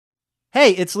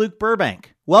Hey, it's Luke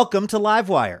Burbank. Welcome to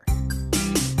Livewire.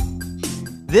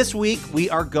 This week, we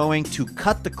are going to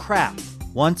cut the crap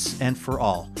once and for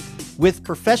all with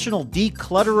professional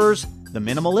declutterers, the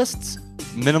Minimalists.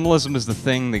 Minimalism is the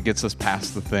thing that gets us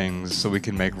past the things so we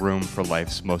can make room for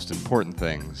life's most important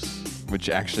things, which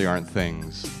actually aren't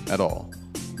things at all.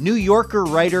 New Yorker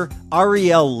writer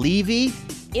Ariel Levy.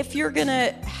 If you're going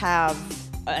to have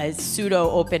a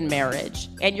pseudo-open marriage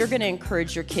and you're going to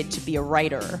encourage your kid to be a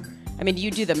writer, I mean,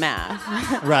 you do the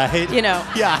math. Right. You know.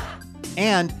 Yeah.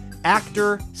 And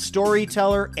actor,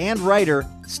 storyteller, and writer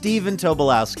Stephen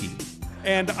Tobolowsky.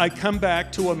 And I come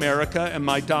back to America and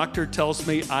my doctor tells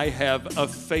me I have a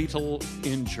fatal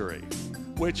injury,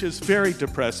 which is very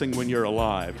depressing when you're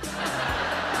alive.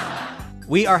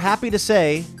 We are happy to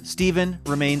say Stephen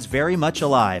remains very much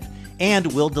alive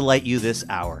and will delight you this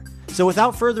hour. So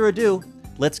without further ado,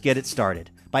 let's get it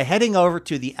started by heading over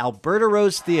to the Alberta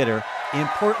Rose Theater in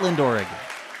Portland, Oregon.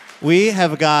 We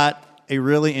have got a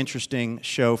really interesting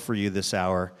show for you this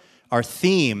hour. Our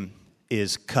theme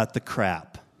is Cut the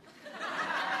Crap,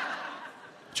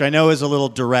 which I know is a little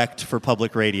direct for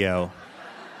public radio.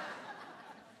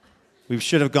 We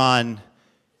should have gone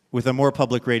with a more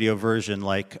public radio version,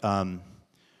 like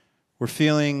we're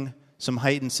feeling some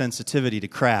heightened sensitivity to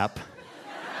crap.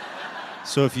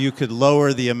 So if you could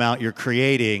lower the amount you're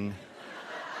creating,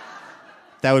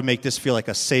 that would make this feel like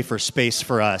a safer space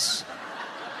for us.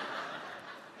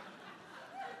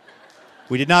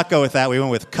 We did not go with that. We went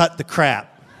with cut the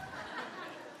crap.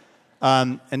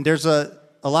 And there's a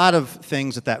lot of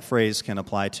things that phrase can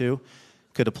apply to.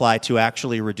 Could apply to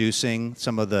actually reducing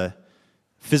some of the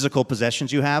physical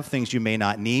possessions you have, things you may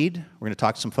not need. We're going to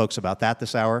talk to some folks about that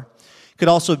this hour. Could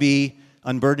also be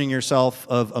unburdening yourself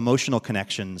of emotional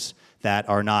connections that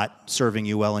are not serving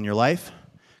you well in your life.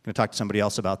 I'm going to talk to somebody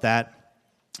else about that.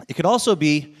 It could also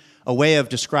be a way of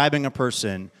describing a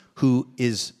person who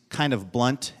is kind of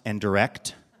blunt and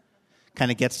direct,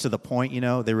 kind of gets to the point,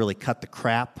 they really cut the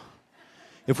crap.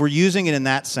 If we're using it in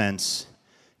that sense,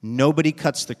 nobody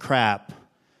cuts the crap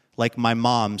like my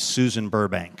mom, Susan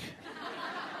Burbank.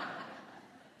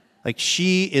 Like,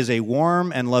 she is a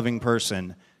warm and loving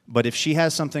person, but if she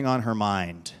has something on her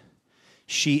mind,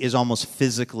 she is almost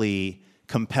physically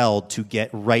compelled to get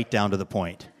right down to the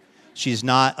point. She's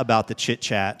not about the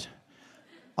chit-chat.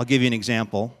 I'll give you an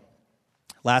example.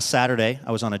 Last Saturday,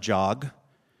 I was on a jog,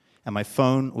 and my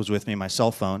phone was with me, my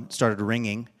cell phone. It started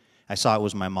ringing. I saw it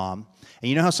was my mom. And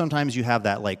you know how sometimes you have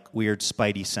that, weird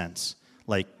spidey sense?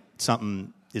 Like,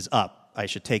 something is up. I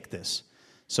should take this.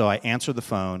 So I answered the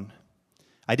phone.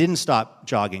 I didn't stop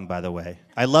jogging, by the way.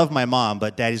 I love my mom,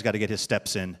 but Daddy's got to get his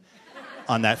steps in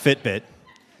on that Fitbit.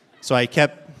 So I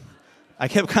kept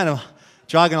kind of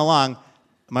jogging along.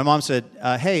 My mom said,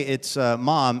 hey, it's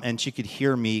Mom, and she could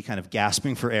hear me kind of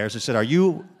gasping for air. So she said, are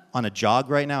you on a jog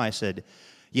right now? I said,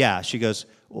 yeah. She goes,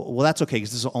 well, that's okay,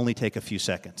 because this will only take a few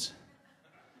seconds.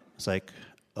 I was like,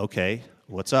 okay,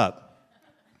 what's up?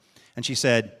 And she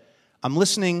said, I'm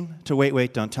listening to Wait,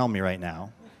 Wait, Don't Tell Me right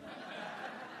now.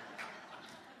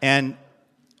 And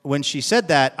when she said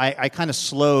that, I kind of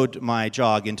slowed my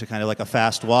jog into kind of like a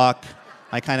fast walk.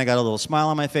 I kind of got a little smile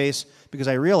on my face because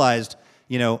I realized,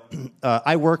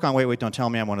 I work on Wait, Wait, Don't Tell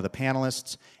Me. I'm one of the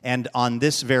panelists. And on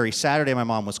this very Saturday, my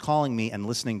mom was calling me and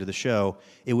listening to the show.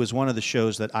 It was one of the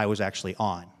shows that I was actually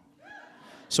on.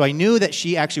 So I knew that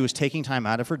she actually was taking time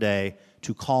out of her day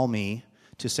to call me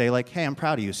to say, hey, I'm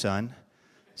proud of you, son.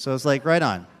 So I was like, right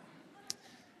on.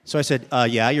 So I said,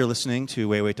 yeah, you're listening to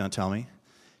Wait, Wait, Don't Tell Me.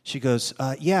 She goes,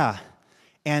 yeah.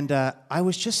 And I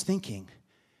was just thinking,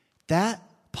 that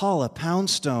Paula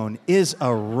Poundstone is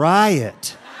a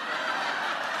riot.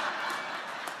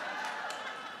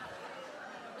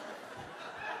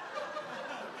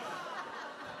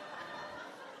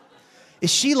 Is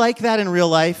she like that in real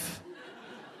life?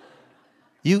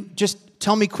 You just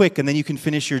tell me quick and then you can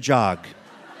finish your jog.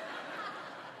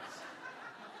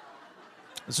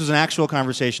 This was an actual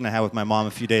conversation I had with my mom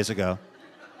a few days ago.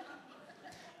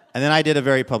 And then I did a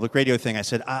very public radio thing. I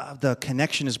said, the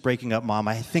connection is breaking up, Mom.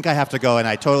 I think I have to go. And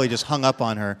I totally just hung up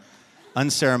on her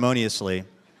unceremoniously.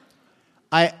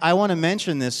 I want to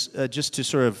mention this just to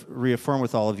sort of reaffirm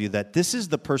with all of you that this is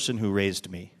the person who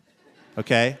raised me,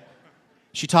 okay?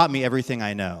 She taught me everything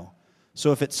I know.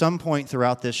 So if at some point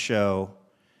throughout this show,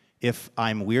 if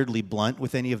I'm weirdly blunt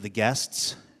with any of the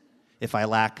guests, if I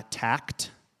lack tact,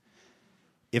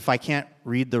 if I can't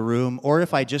read the room, or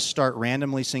if I just start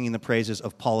randomly singing the praises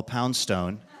of Paula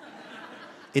Poundstone,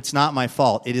 it's not my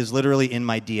fault. It is literally in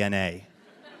my DNA.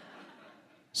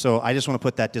 So I just want to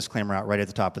put that disclaimer out right at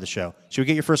the top of the show. Should we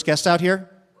get your first guest out here?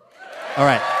 All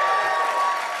right.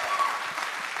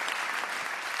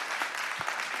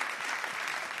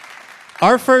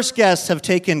 Our first guests have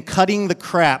taken cutting the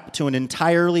crap to an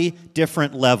entirely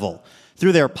different level.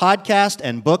 Through their podcast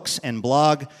and books and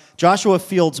blog, Joshua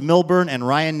Fields Milburn and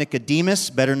Ryan Nicodemus,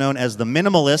 better known as the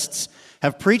Minimalists,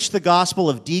 have preached the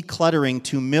gospel of decluttering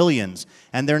to millions.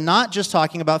 And they're not just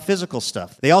talking about physical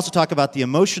stuff. They also talk about the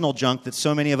emotional junk that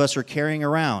so many of us are carrying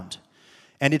around.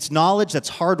 And it's knowledge that's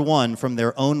hard-won from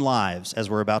their own lives, as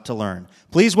we're about to learn.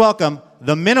 Please welcome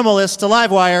the Minimalists to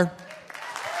Livewire.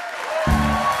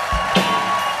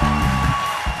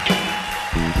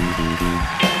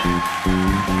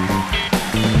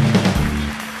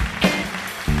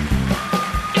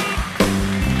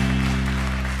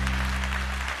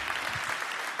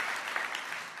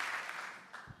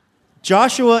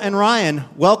 Joshua and Ryan,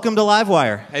 welcome to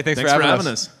Livewire. Hey, thanks for having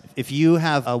us. If you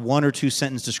have a 1 or 2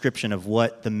 sentence description of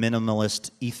what the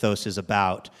minimalist ethos is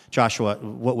about, Joshua,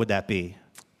 what would that be?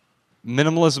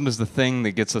 Minimalism is the thing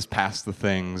that gets us past the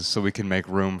things so we can make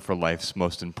room for life's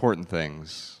most important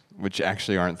things, which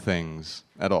actually aren't things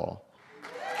at all.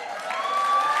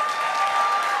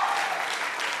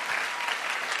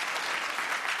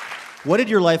 What did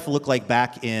your life look like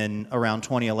back in around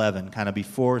 2011, kind of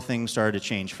before things started to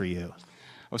change for you?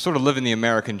 I was sort of living the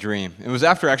American dream. It was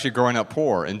after actually growing up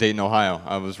poor in Dayton, Ohio.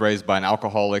 I was raised by an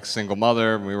alcoholic single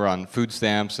mother. We were on food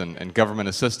stamps and government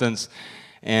assistance.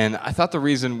 And I thought the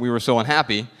reason we were so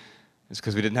unhappy is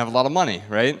because we didn't have a lot of money,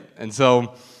 right? And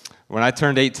so when I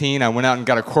turned 18, I went out and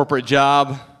got a corporate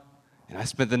job. And I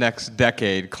spent the next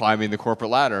decade climbing the corporate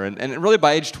ladder. And really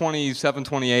by age 27,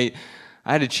 28,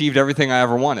 I had achieved everything I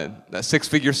ever wanted. That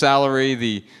 6-figure salary,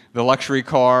 the luxury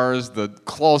cars, the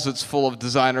closets full of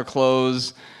designer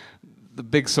clothes, the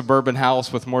big suburban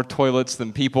house with more toilets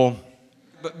than people.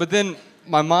 But then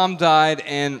my mom died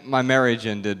and my marriage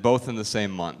ended, both in the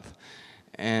same month.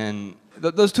 And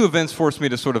those two events forced me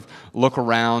to sort of look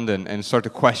around and start to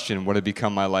question what had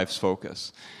become my life's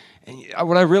focus. And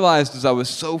what I realized is I was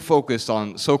so focused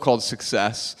on so-called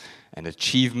success and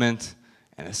achievement,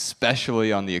 and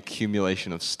especially on the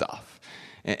accumulation of stuff.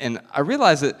 And I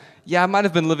realized that, I might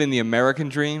have been living the American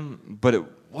dream, but it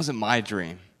wasn't my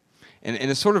dream. And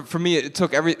it's sort of, for me, it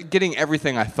took getting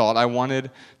everything I thought I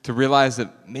wanted to realize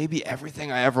that maybe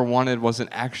everything I ever wanted wasn't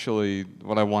actually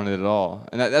what I wanted at all.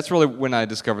 And that's really when I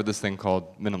discovered this thing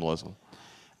called minimalism.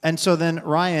 And so then,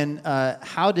 Ryan,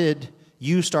 how did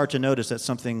you start to notice that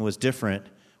something was different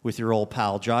with your old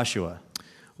pal, Joshua?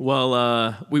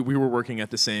 Well, we were working at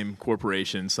the same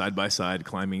corporation, side by side,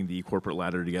 climbing the corporate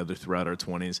ladder together throughout our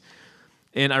 20s.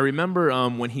 And I remember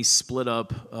when he split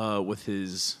up with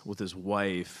his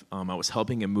wife, I was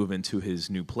helping him move into his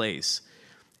new place.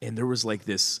 And there was like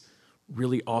this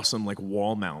really awesome like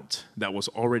wall mount that was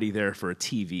already there for a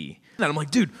TV. And I'm like,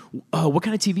 dude, what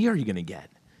kind of TV are you going to get?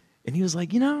 And he was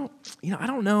like, I don't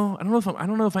know. I don't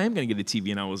know if I am going to get a TV.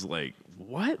 And I was like,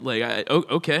 what? Like,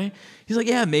 okay. He's like,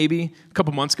 yeah, maybe. A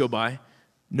couple months go by,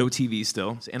 no TV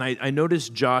still. And I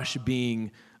noticed Josh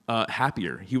being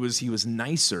happier. He was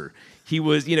nicer. He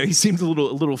was, he seemed a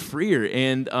little freer.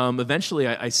 And eventually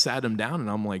I sat him down and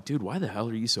I'm like, dude, why the hell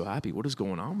are you so happy? What is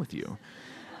going on with you?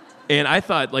 And I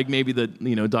thought like maybe the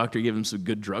doctor gave him some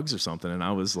good drugs or something. And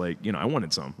I was like, I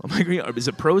wanted some. I'm like, is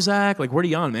it Prozac? Like, what are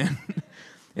you on, man?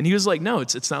 And he was like, no,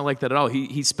 it's not like that at all.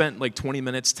 He spent like 20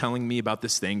 minutes telling me about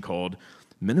this thing called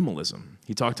minimalism.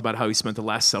 He talked about how he spent the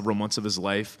last several months of his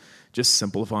life just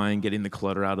simplifying, getting the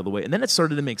clutter out of the way. And then it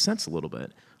started to make sense a little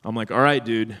bit. I'm like, all right,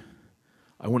 dude,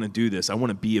 I want to do this. I want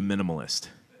to be a minimalist.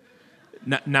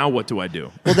 Now what do I do?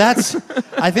 Well,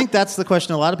 I think that's the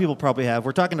question a lot of people probably have.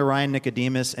 We're talking to Ryan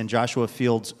Nicodemus and Joshua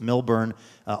Fields Milburn,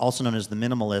 also known as the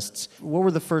Minimalists. What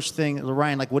were the first thing,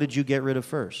 Ryan, like what did you get rid of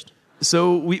first?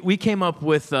 So we came up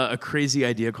with a crazy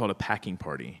idea called a packing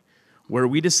party, where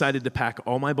we decided to pack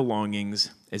all my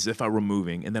belongings as if I were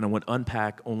moving, and then I would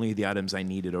unpack only the items I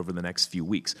needed over the next few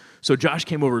weeks. So Josh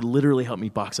came over, literally helped me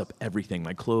box up everything,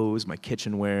 my clothes, my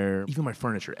kitchenware, even my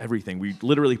furniture, everything. We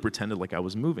literally pretended like I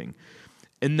was moving.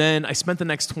 And then I spent the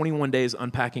next 21 days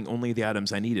unpacking only the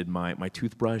items I needed, my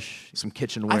toothbrush, some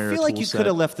kitchenware. I feel like you could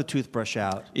have left the toothbrush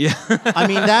out. Yeah.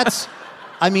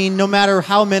 No matter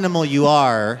how minimal you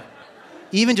are,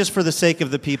 even just for the sake of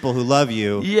the people who love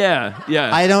you, yeah.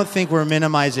 I don't think we're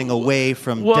minimizing away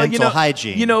from dental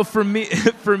hygiene. For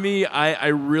me, I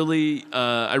really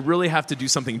have to do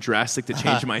something drastic to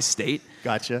change my state.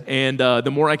 Gotcha. And the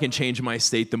more I can change my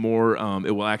state, the more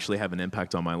it will actually have an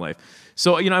impact on my life.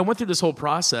 So, I went through this whole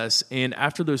process, and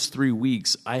after those 3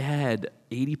 weeks, I had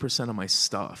 80% of my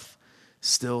stuff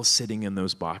still sitting in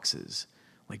those boxes,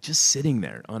 like just sitting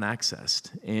there,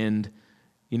 unaccessed. And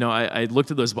I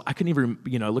looked at those. I couldn't even.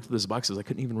 I looked at those boxes. I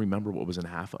couldn't even remember what was in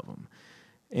half of them.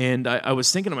 And I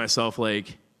was thinking to myself,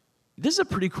 like, this is a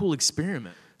pretty cool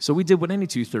experiment. So we did what any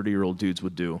two 30-year-old dudes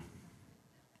would do.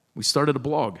 We started a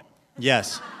blog.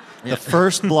 Yes. The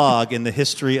first blog in the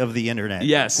history of the internet.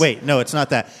 Yes. Wait, no, it's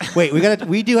not that. Wait,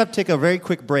 we do have to take a very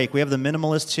quick break. We have the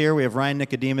Minimalists here. We have Ryan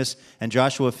Nicodemus and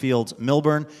Joshua Fields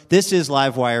Milburn. This is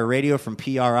Livewire Radio from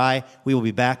PRI. We will be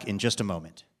back in just a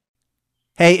moment.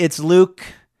 Hey, it's Luke,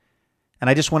 and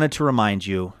I just wanted to remind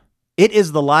you, it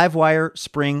is the Livewire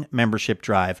Spring Membership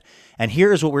Drive, and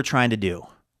here is what we're trying to do.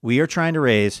 We are trying to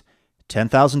raise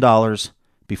 $10,000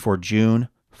 before June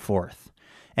 4th.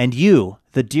 And you,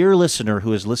 the dear listener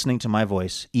who is listening to my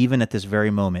voice, even at this very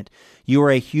moment, you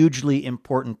are a hugely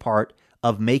important part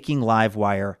of making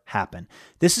Livewire happen.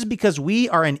 This is because we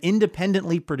are an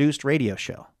independently produced radio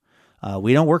show.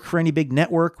 We don't work for any big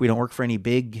network. We don't work for any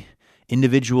big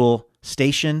individual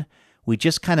station. We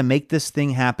just kind of make this thing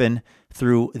happen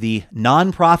through the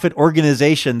nonprofit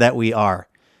organization that we are.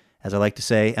 As I like to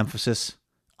say, emphasis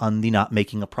on the not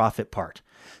making a profit part.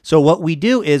 So what we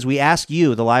do is we ask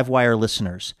you, the Livewire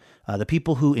listeners, the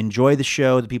people who enjoy the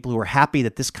show, the people who are happy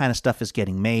that this kind of stuff is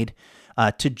getting made,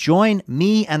 to join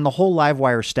me and the whole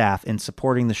Livewire staff in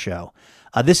supporting the show.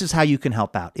 This is how you can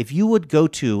help out. If you would go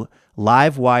to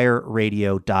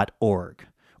livewireradio.org,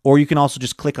 or you can also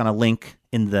just click on a link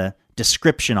in the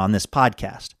description on this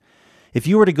podcast. If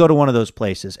you were to go to one of those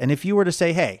places, and if you were to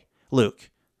say, hey,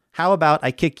 Luke, how about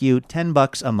I kick you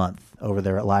 $10 a month over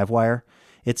there at Livewire?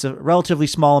 It's a relatively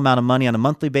small amount of money on a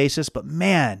monthly basis, but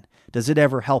man, does it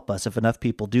ever help us if enough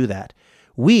people do that.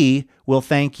 We will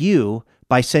thank you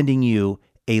by sending you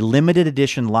a limited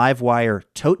edition Livewire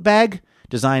tote bag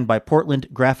designed by Portland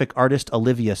graphic artist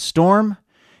Olivia Storm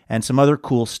and some other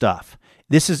cool stuff.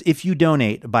 This is if you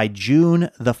donate by June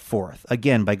the 4th.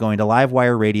 Again, by going to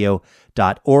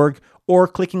livewireradio.org or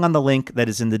clicking on the link that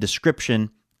is in the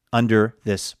description under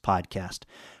this podcast.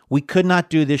 We could not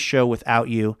do this show without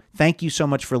you. Thank you so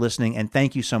much for listening, and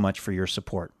thank you so much for your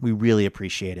support. We really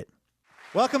appreciate it.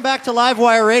 Welcome back to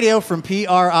Livewire Radio from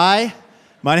PRI.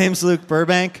 My name's Luke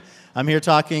Burbank. I'm here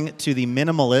talking to the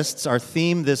Minimalists. Our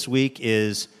theme this week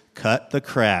is Cut the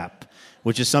Crap,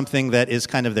 which is something that is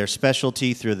kind of their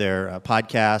specialty through their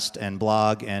podcast and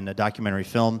blog and a documentary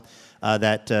film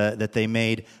that they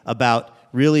made about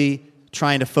really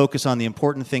trying to focus on the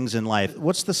important things in life.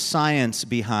 What's the science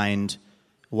behind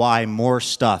why more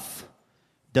stuff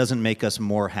doesn't make us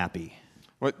more happy?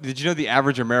 What, did you know the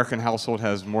average American household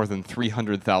has more than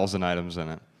 300,000 items in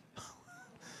it?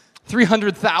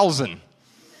 300,000!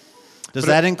 Does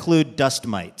that include dust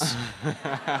mites?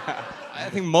 I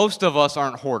think most of us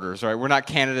aren't hoarders, right? We're not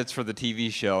candidates for the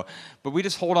TV show, but we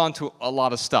just hold on to a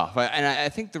lot of stuff. And I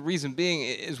think the reason being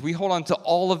is we hold on to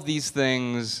all of these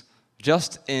things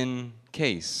just in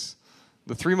case.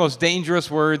 The three most dangerous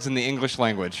words in the English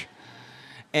language.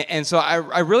 And so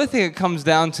I really think it comes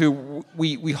down to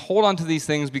we hold on to these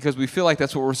things because we feel like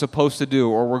that's what we're supposed to do,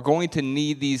 or we're going to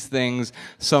need these things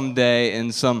someday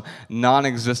in some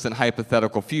non-existent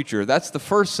hypothetical future. That's the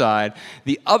first side.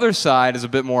 The other side is a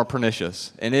bit more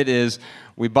pernicious, and it is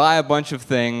we buy a bunch of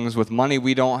things with money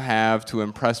we don't have to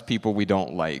impress people we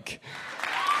don't like.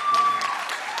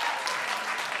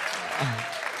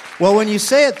 Well, when you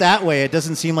say it that way, it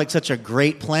doesn't seem like such a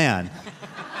great plan.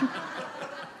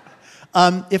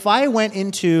 If I went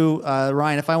into,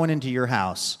 Ryan, if I went into your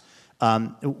house,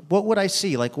 what would I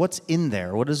see? Like, what's in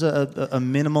there? What does a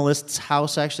minimalist's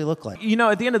house actually look like? You know,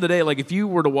 at the end of the day, like, if you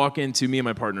were to walk into me and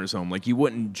my partner's home, like, you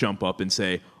wouldn't jump up and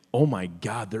say, oh my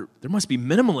God, there must be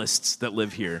minimalists that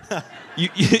live here.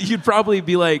 You'd probably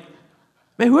be like,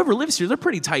 man, whoever lives here, they're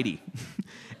pretty tidy.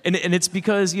 and it's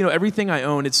because, you know, everything I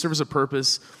own, it serves a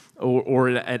purpose or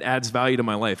it adds value to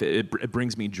my life. It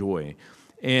brings me joy.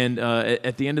 And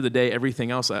at the end of the day,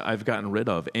 everything else I've gotten rid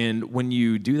of. And when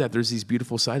you do that, there's these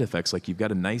beautiful side effects, like you've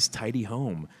got a nice, tidy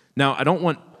home. Now, I don't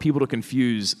want people to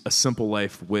confuse a simple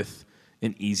life with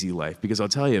an easy life, because I'll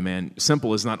tell you, man,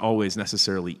 simple is not always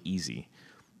necessarily easy.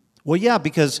 Well, yeah,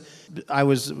 because I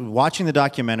was watching the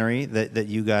documentary that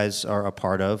you guys are a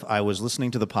part of. I was listening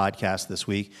to the podcast this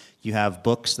week. You have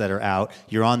books that are out.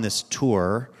 You're on this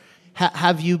tour.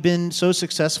 Have you been so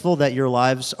successful that your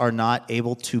lives are not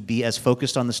able to be as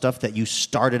focused on the stuff that you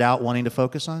started out wanting to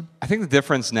focus on? I think the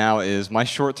difference now is my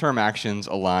short-term actions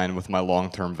align with my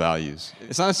long-term values.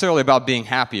 It's not necessarily about being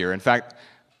happier. In fact,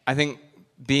 I think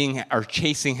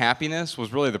chasing happiness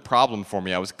was really the problem for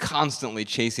me. I was constantly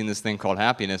chasing this thing called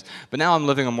happiness, but now I'm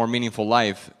living a more meaningful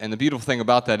life, and the beautiful thing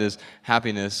about that is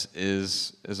happiness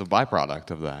is a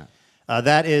byproduct of that.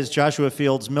 That is Joshua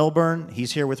Fields Milburn.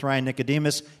 He's here with Ryan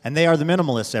Nicodemus, and they are the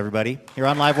Minimalists, everybody, here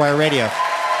on Livewire Radio.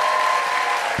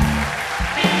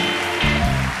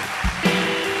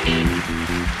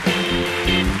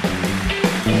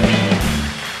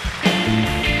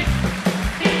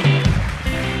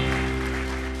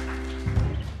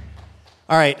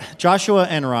 All right, Joshua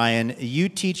and Ryan, you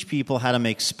teach people how to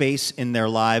make space in their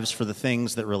lives for the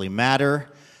things that really matter,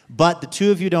 but the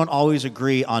two of you don't always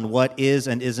agree on what is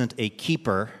and isn't a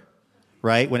keeper,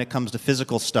 right, when it comes to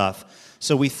physical stuff.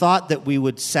 So we thought that we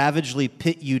would savagely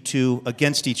pit you two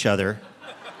against each other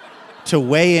to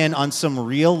weigh in on some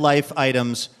real-life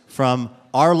items from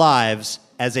our lives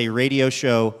as a radio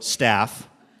show staff.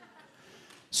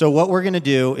 So what we're going to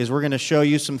do is we're going to show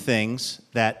you some things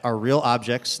that are real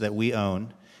objects that we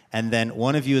own, and then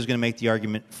one of you is going to make the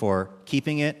argument for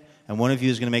keeping it, and one of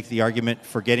you is going to make the argument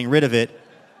for getting rid of it.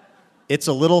 It's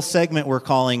a little segment we're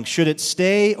calling, Should It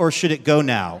Stay or Should It Go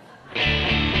Now?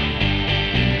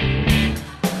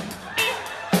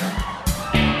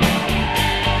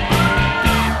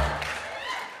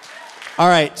 All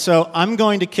right, so I'm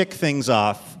going to kick things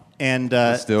off, and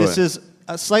this is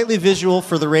slightly visual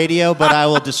for the radio, but I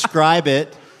will describe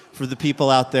it for the people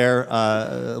out there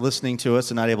listening to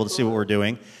us and not able to see what we're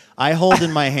doing. I hold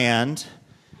in my hand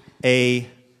a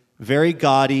very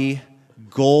gaudy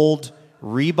gold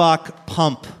Reebok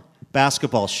Pump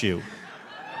basketball shoe.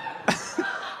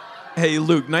 Hey,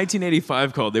 Luke,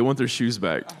 1985 called. They want their shoes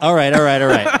back. All right.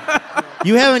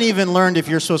 You haven't even learned if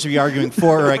you're supposed to be arguing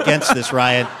for or against this,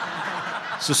 Ryan.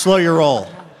 So slow your roll.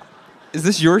 Is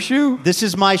this your shoe? This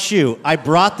is my shoe. I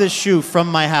brought this shoe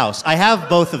from my house. I have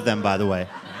both of them, by the way.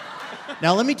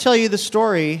 Now, let me tell you the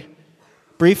story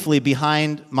briefly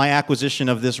behind my acquisition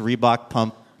of this Reebok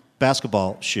Pump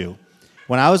basketball shoe.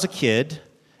 When I was a kid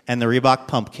and the Reebok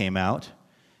Pump came out,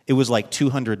 it was like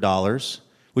 $200,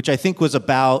 which I think was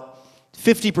about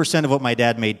 50% of what my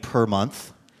dad made per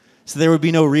month. So there would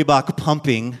be no Reebok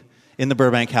pumping in the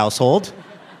Burbank household.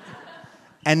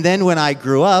 And then when I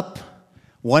grew up,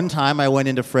 one time I went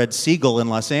into Fred Siegel in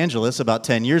Los Angeles about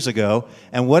 10 years ago,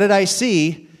 and what did I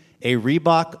see? A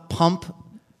Reebok Pump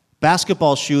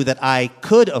basketball shoe that I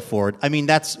could afford. I mean,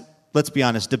 that's, let's be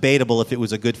honest, debatable if it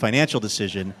was a good financial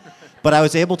decision, but I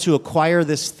was able to acquire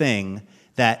this thing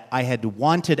that I had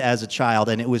wanted as a child,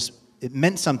 and it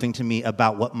meant something to me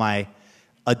about what my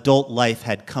adult life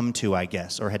had come to, I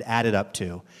guess, or had added up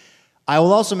to. I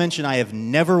will also mention I have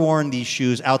never worn these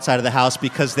shoes outside of the house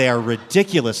because they are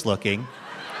ridiculous looking.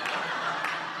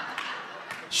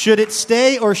 Should it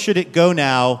stay or should it go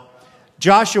now?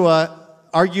 Joshua,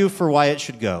 argue for why it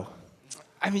should go.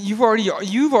 I mean, you've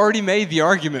already made the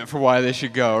argument for why they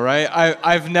should go, right?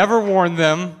 I've never worn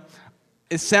them.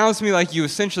 It sounds to me like you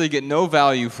essentially get no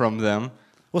value from them.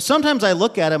 Well, sometimes I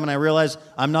look at them and I realize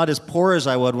I'm not as poor as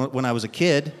I was when I was a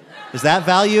kid. Is that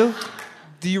value?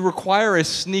 Do you require a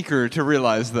sneaker to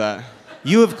realize that?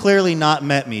 You have clearly not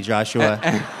met me, Joshua.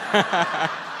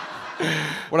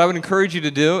 What I would encourage you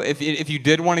to do, if you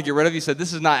did want to get rid of it, you said,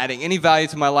 this is not adding any value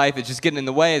to my life, it's just getting in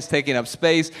the way, it's taking up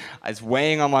space, it's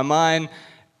weighing on my mind.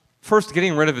 First,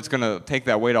 getting rid of it's going to take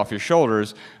that weight off your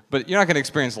shoulders, but you're not going to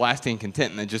experience lasting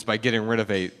contentment just by getting rid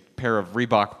of a pair of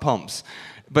Reebok pumps.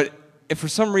 But if for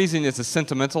some reason it's a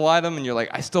sentimental item and you're like,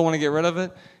 I still want to get rid of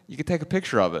it, you can take a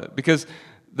picture of it. Because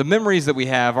the memories that we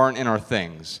have aren't in our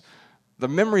things. The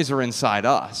memories are inside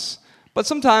us. But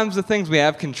sometimes the things we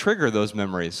have can trigger those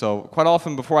memories. So quite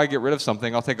often before I get rid of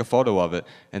something, I'll take a photo of it,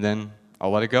 and then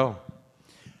I'll let it go.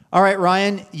 All right,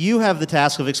 Ryan, you have the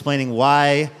task of explaining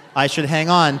why I should hang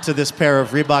on to this pair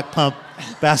of Reebok Pump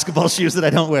basketball shoes that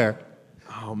I don't wear.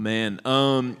 Oh, man.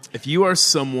 If you are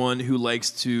someone who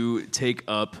likes to take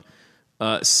up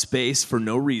space for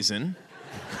no reason...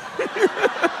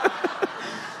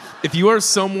 If you are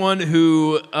someone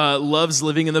who loves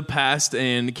living in the past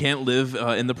and can't live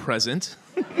in the present...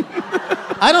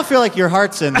 I don't feel like your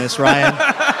heart's in this, Ryan.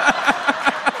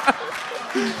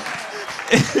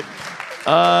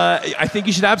 I think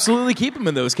you should absolutely keep them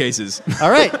in those cases.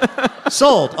 All right.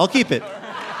 Sold. I'll keep it.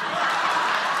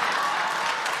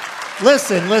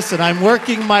 Listen. I'm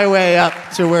working my way up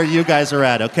to where you guys are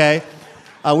at, okay?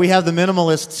 We have the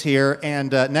Minimalists here,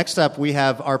 and next up we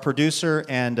have our producer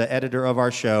and editor of our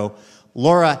show,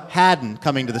 Laura Haddon,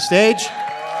 coming to the stage.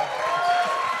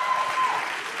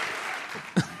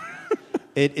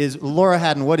 It is Laura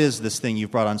Haddon. What is this thing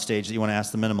you've brought on stage that you want to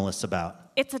ask the Minimalists about?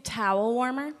 It's a towel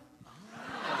warmer.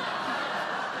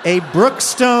 A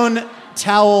Brookstone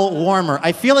towel warmer.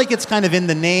 I feel like it's kind of in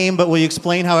the name, but will you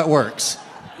explain how it works?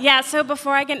 Yeah, so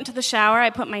before I get into the shower, I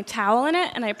put my towel in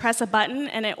it, and I press a button,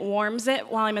 and it warms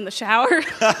it while I'm in the shower.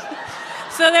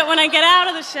 So that when I get out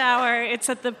of the shower, it's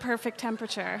at the perfect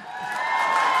temperature.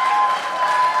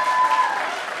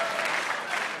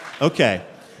 Okay.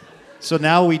 So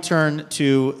now we turn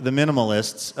to the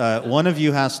Minimalists. One of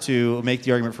you has to make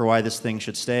the argument for why this thing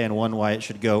should stay, and one why it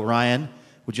should go. Ryan,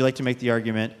 would you like to make the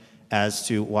argument as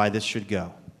to why this should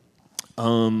go?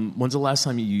 When's the last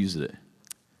time you used it?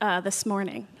 this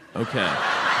morning. Okay.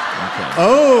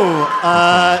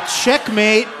 Oh,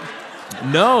 checkmate.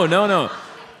 No.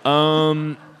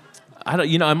 I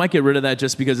don't. I might get rid of that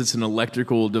just because it's an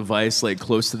electrical device, like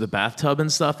close to the bathtub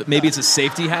and stuff. Maybe it's a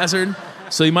safety hazard,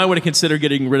 so you might want to consider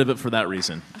getting rid of it for that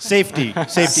reason. Safety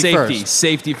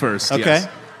first. Okay.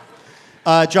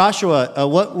 Yes. Joshua,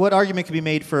 what argument can be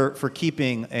made for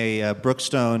keeping a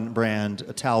Brookstone brand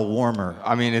towel warmer?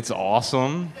 I mean, it's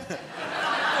awesome.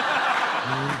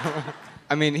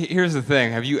 I mean, here's the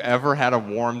thing. Have you ever had a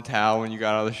warm towel when you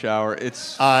got out of the shower?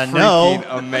 It's freaking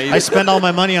amazing. I spend all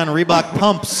my money on Reebok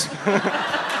pumps.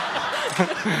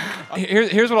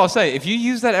 Here's what I'll say. If you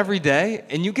use that every day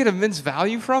and you get immense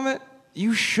value from it,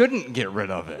 you shouldn't get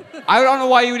rid of it. I don't know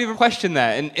why you would even question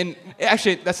that. And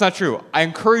actually, that's not true. I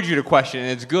encourage you to question,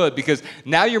 and it's good because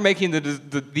now you're making the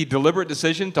deliberate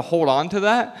decision to hold on to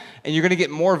that, and you're going to get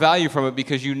more value from it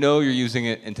because you know you're using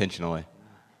it intentionally.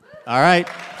 All right.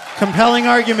 Compelling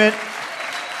argument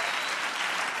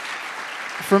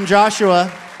from Joshua.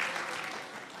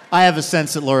 I have a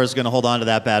sense that Laura's going to hold on to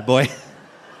that bad boy.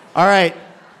 All right.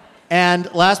 And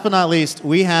last but not least,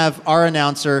 we have our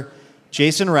announcer,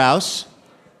 Jason Rouse,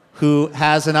 who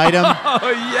has an item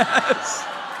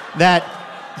that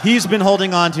he's been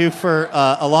holding on to for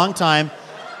a long time.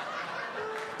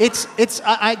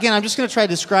 Again, I'm just going to try to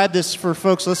describe this for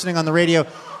folks listening on the radio.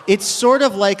 It's sort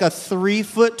of like a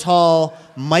 3-foot-tall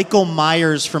Michael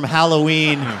Myers from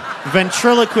Halloween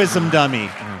ventriloquism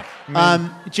dummy.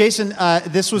 Jason,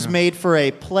 this was made for a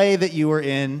play that you were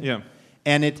in. Yeah.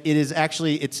 And it is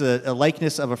actually, it's a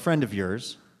likeness of a friend of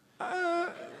yours.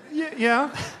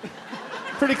 Yeah.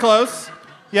 Pretty close.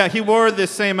 Yeah, he wore this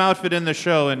same outfit in the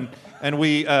show, and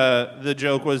we, the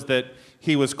joke was that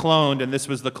he was cloned, and this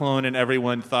was the clone, and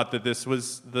everyone thought that this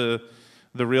was the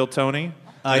real Tony.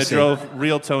 It drove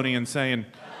real Tony insane.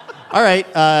 All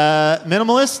right,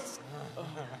 Minimalists,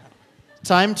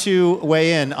 time to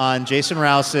weigh in on Jason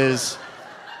Rouse's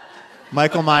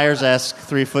Michael Myers-esque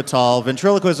 3-foot-tall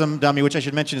ventriloquism dummy, which I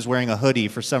should mention is wearing a hoodie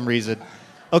for some reason.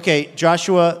 Okay,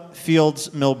 Joshua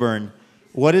Fields Milburn,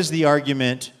 what is the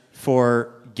argument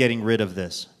for getting rid of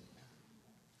this?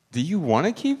 Do you want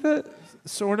to keep it?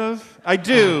 Sort of. I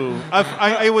do.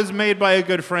 It was made by a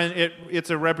good friend.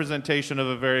 It's a representation of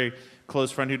a very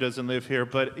close friend who doesn't live here,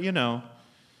 but,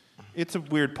 it's a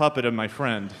weird puppet of my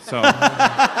friend, so...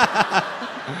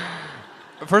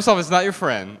 First off, it's not your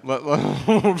friend.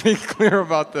 We'll be clear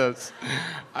about this.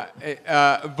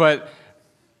 But...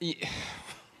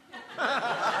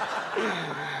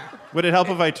 Would it help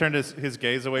if I turned his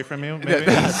gaze away from you, maybe?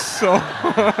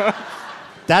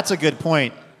 That's a good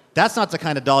point. That's not the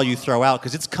kind of doll you throw out,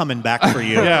 because it's coming back for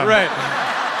you. Yeah. Right.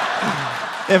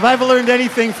 If I've learned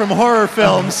anything from horror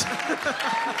films...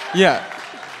 Yeah.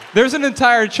 There's an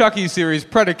entire Chucky series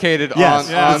predicated on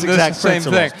this exact same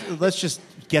thing. Let's just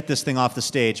get this thing off the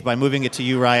stage by moving it to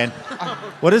you, Ryan.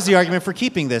 What is the argument for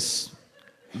keeping this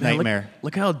nightmare?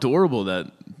 Look how adorable that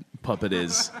puppet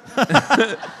is.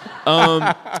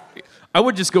 I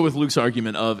would just go with Luke's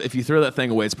argument of if you throw that thing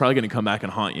away, it's probably going to come back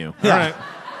and haunt you. Yeah. All right.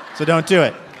 So don't do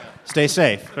it. Stay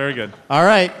safe. Very good. All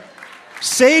right.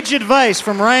 Sage advice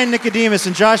from Ryan Nicodemus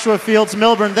and Joshua Fields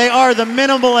Milburn. They are the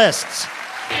Minimalists.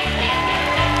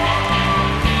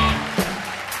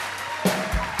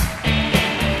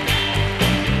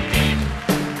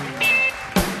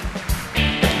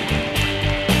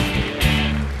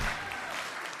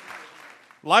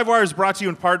 Livewire is brought to you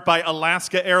in part by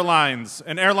Alaska Airlines,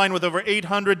 an airline with over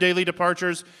 800 daily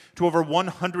departures to over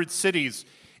 100 cities,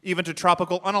 even to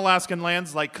tropical unalaskan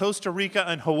lands like Costa Rica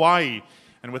and Hawaii.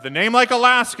 And with a name like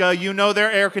Alaska, you know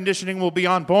their air conditioning will be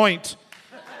on point.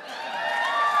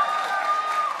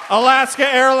 Alaska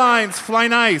Airlines, fly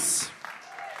nice.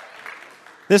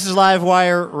 This is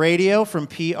Livewire Radio from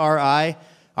PRI.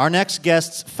 Our next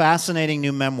guest's fascinating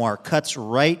new memoir cuts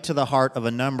right to the heart of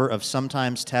a number of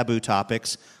sometimes taboo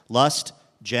topics: lust,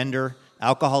 gender,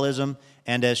 alcoholism,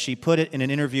 and as she put it in an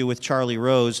interview with Charlie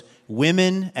Rose,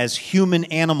 women as human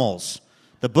animals.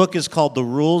 The book is called The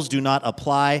Rules Do Not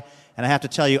Apply, and I have to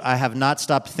tell you, I have not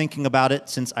stopped thinking about it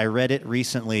since I read it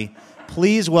recently.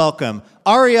 Please welcome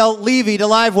Ariel Levy to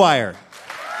Livewire.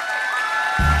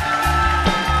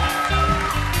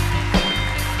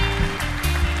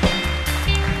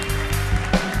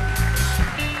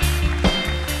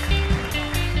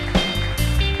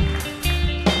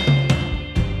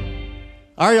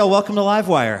 Ariel, welcome to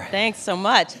Livewire. Thanks so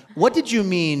much. What did you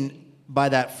mean by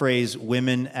that phrase,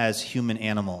 women as human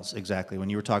animals, exactly, when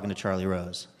you were talking to Charlie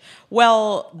Rose?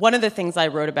 Well, one of the things I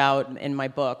wrote about in my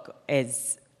book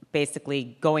is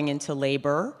basically going into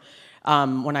labor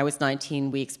when I was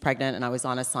 19 weeks pregnant, and I was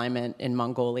on assignment in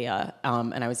Mongolia,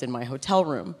 and I was in my hotel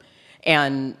room,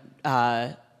 and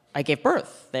I gave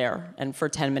birth there, and for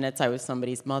 10 minutes I was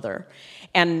somebody's mother.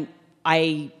 And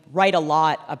I write a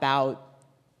lot about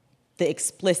the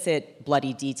explicit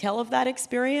bloody detail of that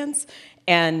experience,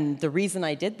 and the reason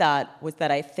I did that was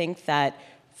that I think that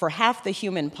for half the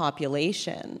human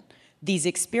population, these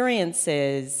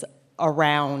experiences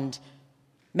around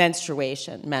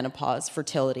menstruation, menopause,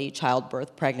 fertility,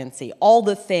 childbirth, pregnancy, all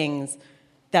the things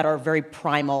that are very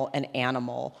primal and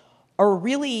animal are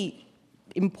really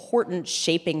important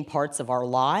shaping parts of our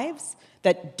lives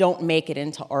that don't make it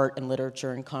into art and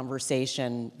literature and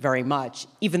conversation very much,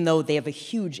 even though they have a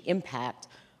huge impact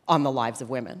on the lives of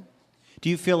women. Do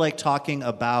you feel like talking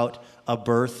about a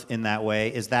birth in that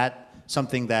way, is that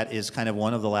something that is kind of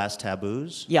one of the last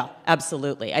taboos? Yeah,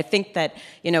 absolutely. I think that,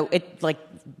 it like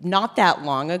not that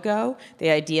long ago,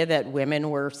 the idea that women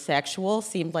were sexual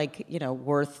seemed like,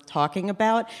 worth talking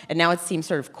about. And now it seems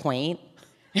sort of quaint.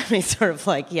 I mean, sort of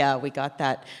like, yeah, we got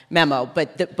that memo.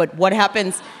 But what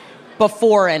happens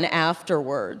before and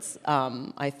afterwards,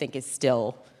 I think is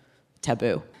still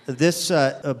taboo. This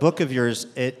book of yours,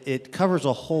 it covers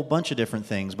a whole bunch of different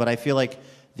things, but I feel like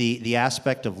the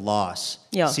aspect of loss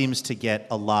seems to get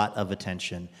a lot of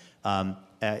attention.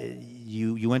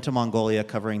 You went to Mongolia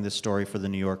covering this story for The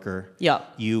New Yorker. Yeah.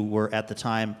 You were at the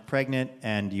time pregnant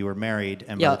and you were married,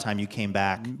 and by the time you came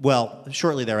back, well,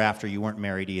 shortly thereafter, you weren't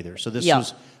married either. So this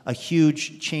was a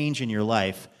huge change in your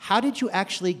life. How did you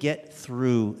actually get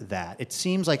through that? It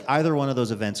seems like either one of those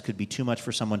events could be too much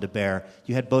for someone to bear.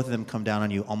 You had both of them come down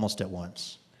on you almost at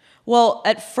once. Well,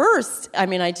 at first,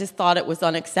 I just thought it was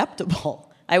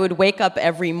unacceptable. I would wake up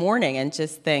every morning and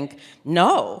just think,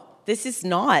 no, this is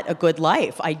not a good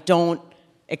life. I don't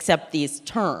accept these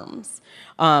terms.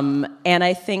 And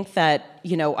I think that,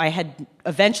 I had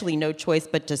eventually no choice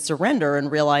but to surrender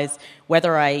and realize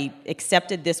whether I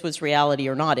accepted this was reality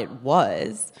or not, it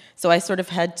was. So I sort of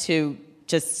had to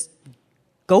just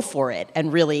go for it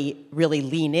and really, really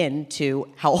lean into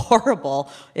how horrible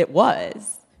it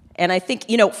was. And I think,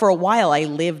 for a while I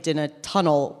lived in a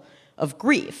tunnel of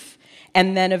grief.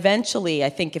 And then eventually, I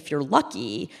think if you're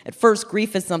lucky, at first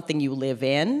grief is something you live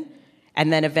in,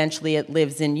 and then eventually it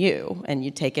lives in you, and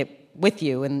you take it with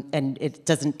you, and it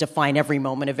doesn't define every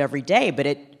moment of every day, but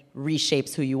it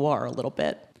reshapes who you are a little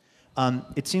bit.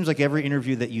 It seems like every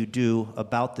interview that you do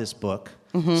about this book,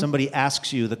 somebody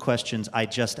asks you the questions I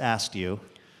just asked you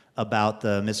about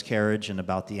the miscarriage and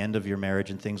about the end of your marriage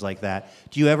and things like that.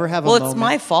 Do you ever have a moment? Well, it's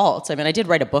my fault. I did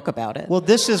write a book about it. Well,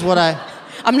 this is what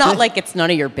I'm not like it's none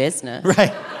of your business.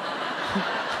 Right.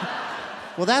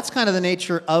 Well, that's kind of the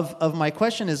nature of my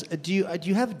question is, do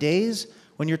you have days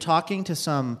when you're talking to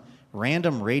some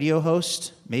random radio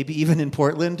host, maybe even in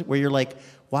Portland, where you're like,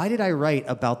 why did I write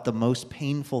about the most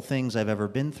painful things I've ever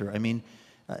been through?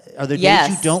 Are there days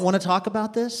you don't want to talk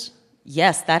about this?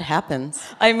 Yes, that happens.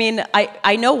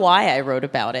 I know why I wrote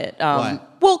about it. Why?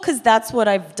 Well, because that's what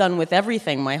I've done with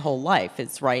everything my whole life,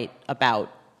 is write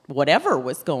about whatever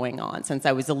was going on since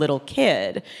I was a little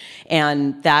kid.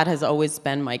 And that has always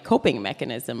been my coping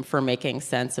mechanism for making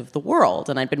sense of the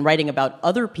world. And I'd been writing about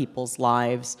other people's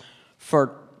lives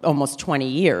for almost 20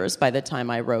 years by the time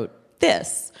I wrote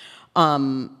this.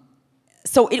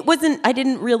 So it wasn't,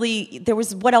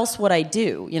 what else would I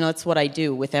do? It's what I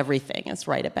do with everything, is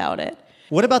write about it.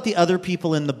 What about the other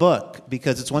people in the book?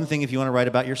 Because it's one thing if you want to write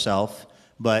about yourself,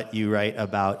 but you write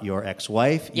about your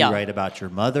ex-wife, you write about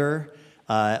your mother.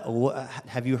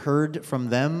 Have you heard from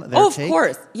them? Of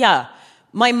course, yeah.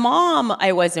 My mom,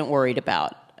 I wasn't worried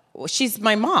about. She's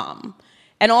my mom.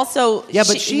 And also... Yeah,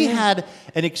 but she had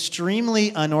an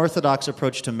extremely unorthodox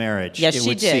approach to marriage, yes, it she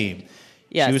would did. seem.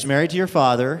 Yes. She was married to your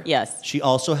father. Yes. She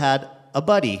also had a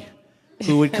buddy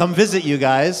who would come visit you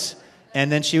guys,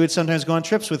 and then she would sometimes go on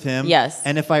trips with him. Yes.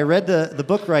 And if I read the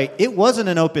book right, it wasn't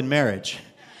an open marriage.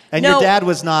 And your dad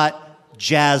was not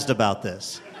jazzed about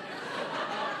this.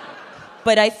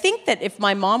 But I think that if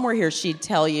my mom were here, she'd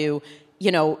tell you,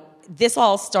 this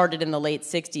all started in the late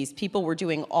 60s. People were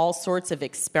doing all sorts of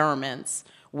experiments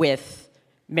with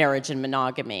marriage and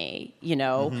monogamy,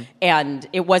 and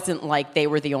it wasn't like they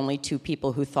were the only two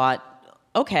people who thought,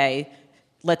 okay,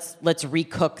 let's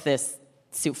recook this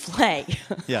souffle.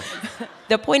 Yeah.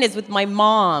 The point is, with my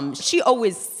mom, she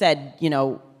always said,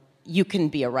 you can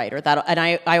be a writer. And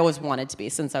I always wanted to be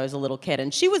since I was a little kid.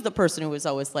 And she was the person who was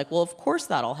always like, well, of course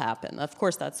that'll happen. Of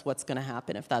course that's what's going to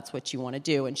happen if that's what you want to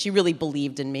do. And she really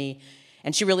believed in me,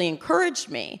 and she really encouraged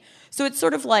me. So it's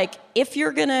sort of like, if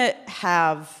you're going to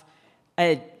have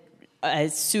a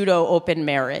pseudo-open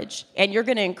marriage, and you're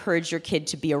going to encourage your kid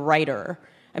to be a writer,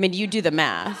 I mean, you do the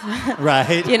math.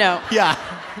 Right. You know. Yeah.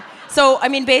 So, I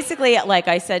mean, basically, like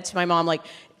I said to my mom, like...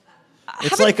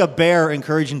 It's like a bear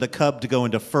encouraging the cub to go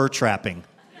into fur trapping.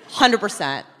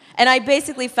 100%. And I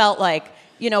basically felt like,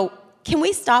 can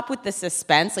we stop with the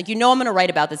suspense? Like, I'm going to write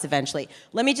about this eventually.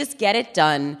 Let me just get it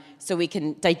done so we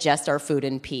can digest our food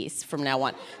in peace from now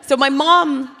on. So my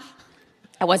mom,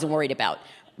 I wasn't worried about.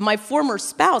 My former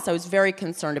spouse, I was very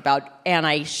concerned about, and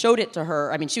I showed it to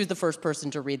her. I mean, she was the first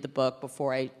person to read the book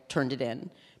before I turned it in,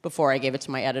 before I gave it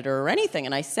to my editor or anything.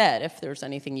 And I said, if there's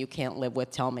anything you can't live with,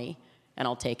 tell me, and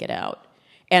I'll take it out.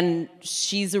 And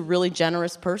she's a really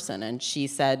generous person, and she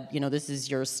said, this is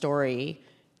your story.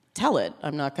 Tell it.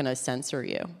 I'm not going to censor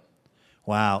you.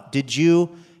 Wow. Did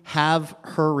you have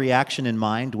her reaction in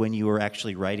mind when you were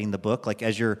actually writing the book? Like,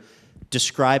 as you're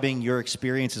describing your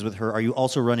experiences with her, are you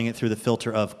also running it through the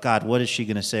filter of, God, what is she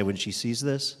going to say when she sees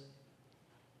this?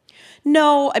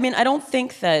 No, I mean, I don't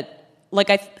think that, like,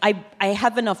 I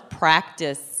have enough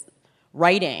practice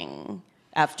writing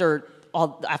after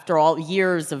all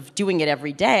years of doing it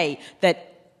every day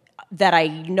that I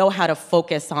know how to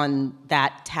focus on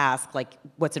that task, like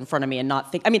what's in front of me, and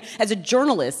not think. I mean, as a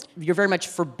journalist, you're very much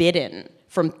forbidden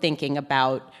from thinking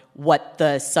about what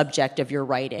the subject of your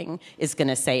writing is going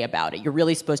to say about it. You're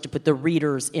really supposed to put the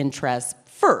reader's interest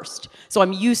first. So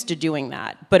I'm used to doing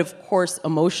that. But of course,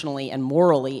 emotionally and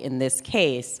morally in this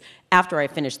case, after I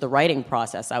finished the writing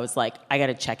process, I was like, I got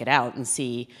to check it out and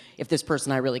see if this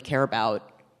person I really care about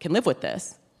can live with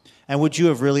this. And would you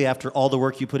have really, after all the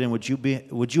work you put in, would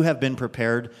you have been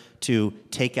prepared to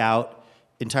take out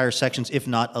entire sections, if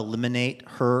not eliminate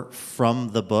her from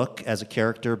the book as a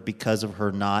character because of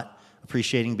her not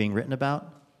appreciating being written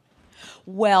about?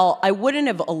 Well, I wouldn't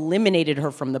have eliminated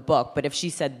her from the book, but if she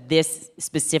said this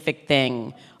specific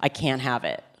thing, I can't have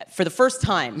it. For the first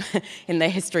time in the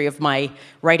history of my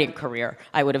writing career,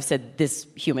 I would have said this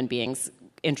human being's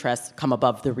interests come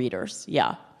above the reader's.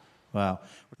 Yeah. Wow.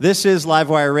 This is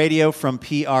Livewire Radio from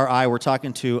PRI. We're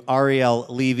talking to Ariel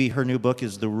Levy. Her new book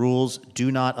is The Rules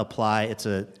Do Not Apply. It's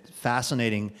a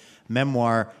fascinating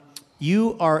memoir.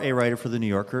 You are a writer for The New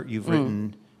Yorker. You've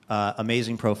written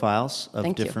amazing profiles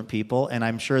of different people, and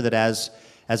I'm sure that as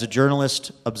a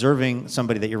journalist observing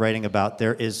somebody that you're writing about,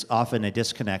 there is often a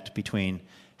disconnect between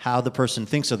how the person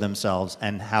thinks of themselves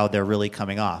and how they're really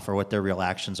coming off, or what their real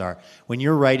actions are. When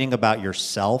you're writing about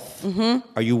yourself,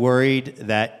 are you worried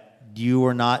that you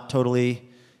are not totally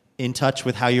in touch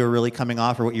with how you're really coming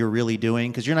off or what you're really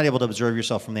doing? Because you're not able to observe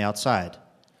yourself from the outside.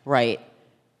 Right.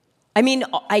 I mean,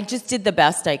 I just did the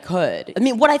best I could. I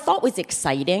mean, what I thought was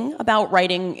exciting about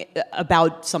writing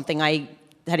about something I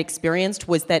had experienced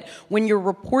was that when you're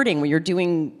reporting, when you're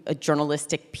doing a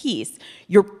journalistic piece,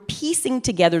 you're piecing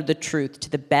together the truth to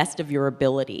the best of your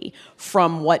ability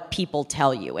from what people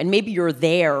tell you. And maybe you're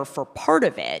there for part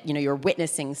of it. You're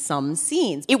witnessing some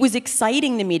scenes. It was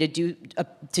exciting to me to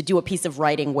do a piece of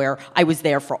writing where I was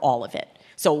there for all of it.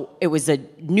 So it was a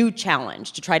new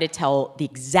challenge to try to tell the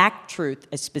exact truth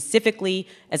as specifically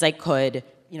as I could,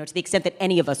 to the extent that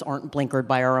any of us aren't blinkered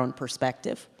by our own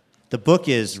perspective. The book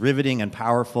is riveting and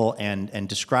powerful and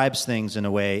describes things in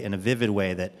a vivid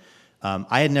way that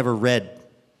I had never read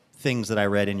things that I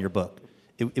read in your book.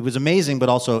 It was amazing, but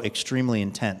also extremely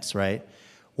intense, right?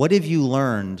 What have you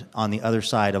learned on the other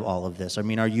side of all of this? I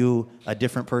mean, are you a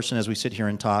different person as we sit here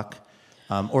and talk?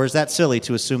 Or is that silly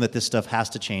to assume that this stuff has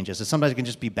to change us? Sometimes it can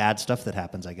just be bad stuff that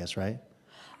happens, I guess, right?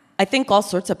 I think all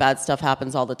sorts of bad stuff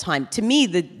happens all the time. To me,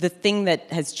 the thing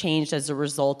that has changed as a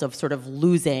result of sort of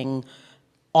losing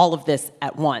all of this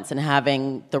at once and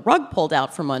having the rug pulled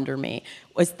out from under me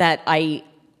was that I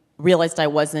realized I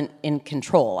wasn't in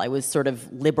control. I was sort of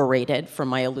liberated from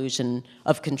my illusion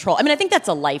of control. I mean, I think that's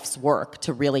a life's work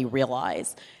to really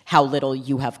realize how little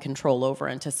you have control over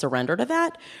and to surrender to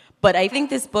that. But I think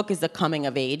this book is a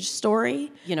coming-of-age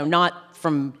story, not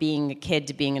from being a kid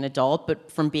to being an adult, but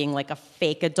from being like a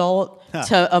fake adult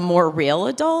to a more real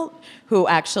adult who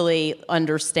actually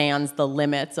understands the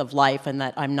limits of life and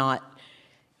that I'm not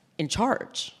in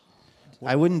charge.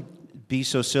 I wouldn't be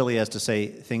so silly as to say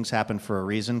things happen for a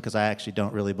reason, because I actually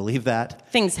don't really believe that.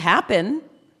 Things happen.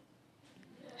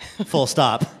 Full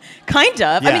stop. Kind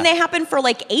of. Yeah. I mean, they happen for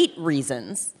like 8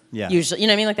 reasons. Yeah. Usually,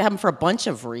 like they happen for a bunch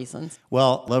of reasons.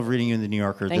 Well, love reading you in The New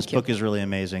Yorker. Thank This you. book is really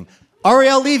amazing.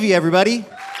 Ariel Levy, everybody.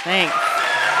 Thanks.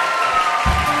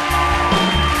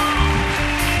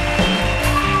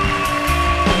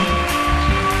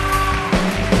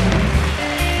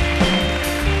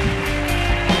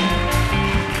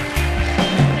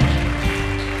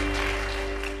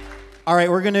 All right,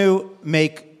 we're going to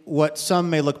make what some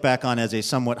may look back on as a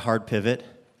somewhat hard pivot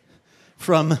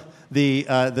from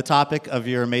the topic of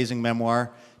your amazing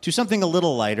memoir to something a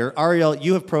little lighter. Ariel,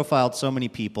 you have profiled so many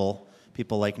people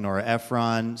like Nora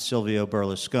Ephron, Silvio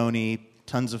Berlusconi,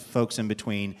 tons of folks in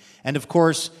between. And of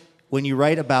course, when you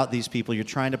write about these people, you're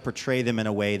trying to portray them in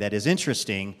a way that is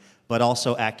interesting, but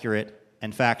also accurate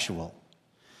and factual.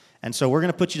 And so we're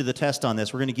going to put you to the test on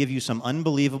this. We're going to give you some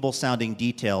unbelievable sounding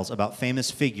details about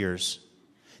famous figures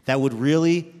that would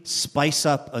really spice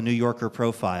up a New Yorker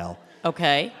profile.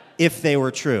 Okay. If they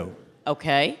were true.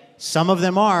 Okay. Some of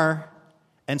them are,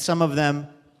 and some of them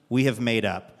we have made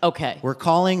up. Okay. We're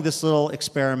calling this little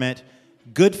experiment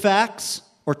Good Facts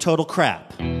or Total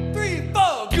Crap. 3,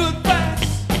 4, good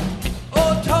facts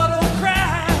or total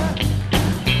crap.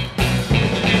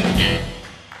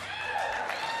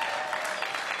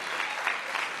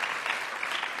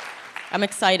 I'm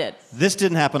excited. This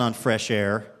didn't happen on Fresh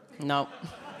Air. No.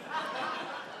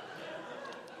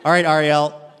 All right,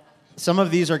 Ariel, some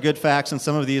of these are good facts and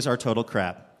some of these are total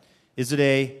crap. Is it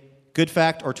a good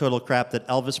fact or total crap that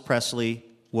Elvis Presley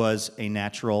was a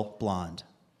natural blonde?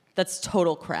 That's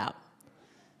total crap.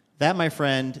 That, my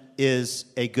friend, is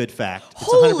a good fact. It's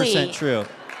Holy. 100% true.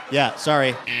 Yeah,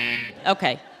 sorry.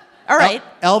 Okay. All right.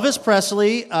 Elvis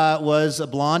Presley was a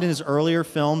blonde in his earlier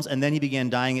films, and then he began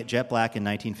dyeing it jet black in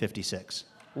 1956.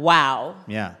 Wow.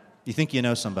 Yeah. You think you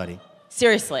know somebody.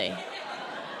 Seriously.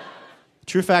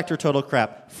 True fact or total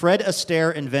crap? Fred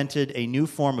Astaire invented a new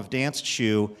form of dance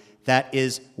shoe that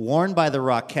is worn by the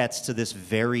Rockettes to this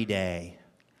very day.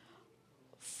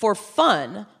 For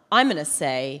fun, I'm going to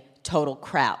say total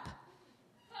crap.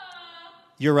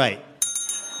 You're right.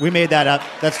 We made that up.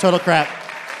 That's total crap.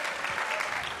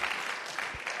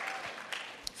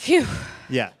 Phew.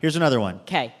 Yeah. Here's another one.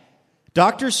 Okay.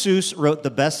 Dr. Seuss wrote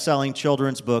the best-selling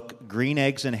children's book, Green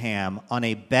Eggs and Ham, on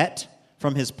a bet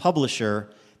from his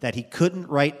publisher that he couldn't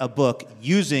write a book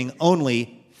using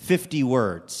only 50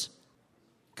 words.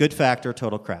 Good fact or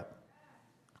total crap?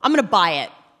 I'm going to buy it.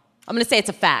 I'm going to say it's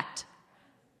a fact.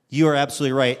 You are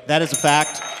absolutely right. That is a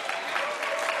fact.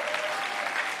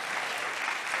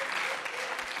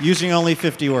 Using only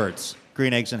 50 words,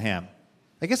 Green Eggs and Ham.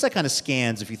 I guess that kind of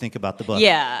scans if you think about the book.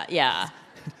 Yeah. A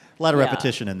lot of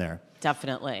repetition in there.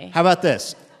 Definitely. How about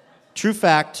this? True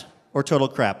fact or total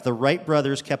crap? The Wright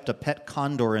brothers kept a pet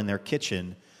condor in their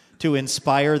kitchen to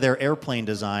inspire their airplane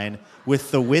design with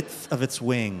the width of its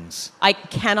wings. I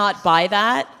cannot buy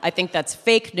that. I think that's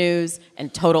fake news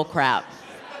and total crap.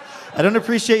 I don't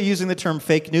appreciate using the term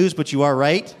fake news, but you are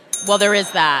right. Well, there is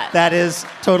that. That is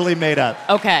totally made up.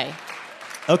 Okay.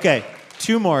 Okay,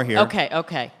 2 more here.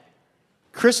 Okay.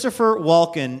 Christopher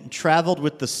Walken traveled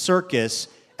with the circus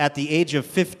at the age of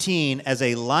 15 as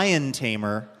a lion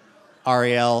tamer.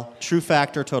 Ariel, true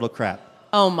fact or total crap?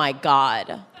 Oh, my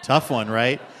God. Tough one,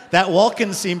 right? That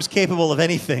Walken seems capable of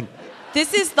anything.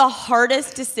 This is the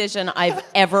hardest decision I've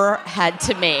ever had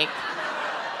to make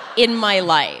in my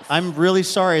life. I'm really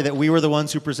sorry that we were the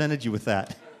ones who presented you with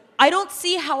that. I don't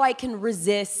see how I can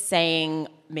resist saying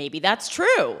maybe that's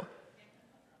true.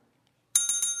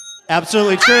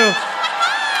 Absolutely true.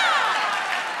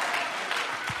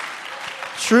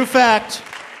 True fact,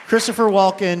 Christopher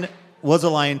Walken was a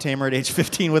lion tamer at age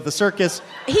 15 with the circus.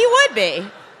 He would be.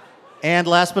 And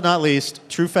last but not least,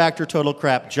 true fact or total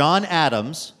crap, John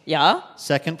Adams, Yeah?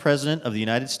 second president of the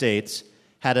United States,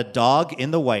 had a dog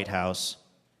in the White House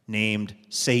named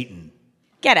Satan.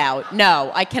 Get out.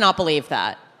 No, I cannot believe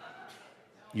that.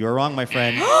 You are wrong, my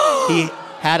friend. He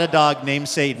had a dog named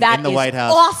Satan That in the is White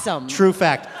House. awesome. True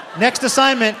fact. Next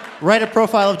assignment, write a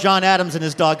profile of John Adams and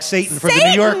his dog Satan for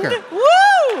the New Yorker.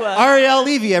 Woo! Ariel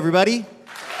Levy, everybody.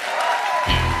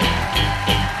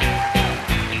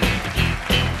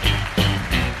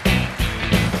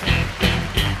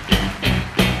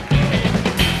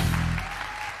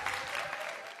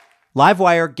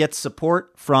 Livewire gets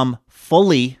support from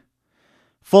Fully.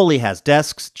 Fully has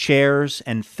desks, chairs,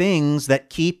 and things that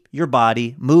keep your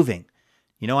body moving.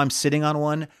 You know, I'm sitting on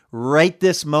one right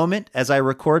this moment as I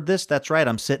record this. That's right,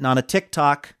 I'm sitting on a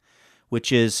TikTok,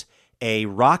 which is a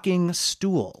rocking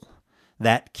stool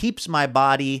that keeps my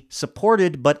body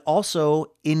supported but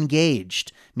also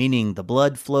engaged, meaning the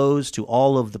blood flows to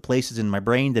all of the places in my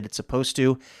brain that it's supposed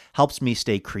to, helps me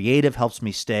stay creative, helps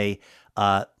me stay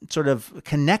sort of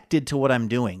connected to what I'm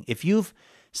doing. If you've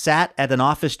sat at an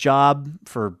office job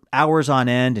for hours on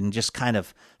end and just kind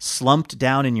of slumped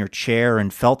down in your chair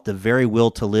and felt the very will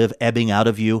to live ebbing out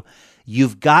of you,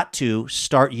 you've got to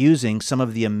start using some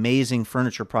of the amazing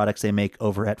furniture products they make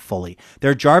over at Fully.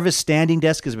 Their Jarvis standing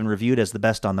desk has been reviewed as the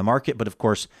best on the market, but of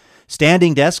course,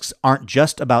 standing desks aren't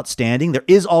just about standing. There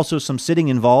is also some sitting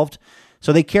involved,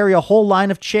 so they carry a whole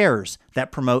line of chairs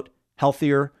that promote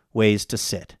healthier ways to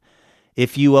sit.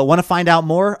 If you want to find out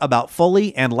more about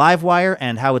Foley and Livewire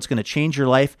and how it's going to change your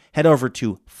life, head over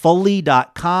to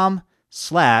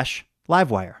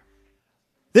foley.com/Livewire.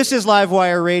 This is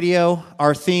Livewire Radio.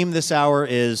 Our theme this hour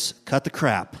is Cut the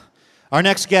Crap. Our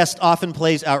next guest often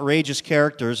plays outrageous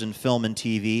characters in film and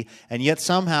TV, and yet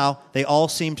somehow they all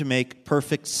seem to make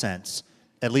perfect sense,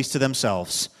 at least to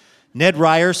themselves. Ned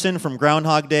Ryerson from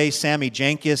Groundhog Day, Sammy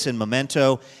Jenkins in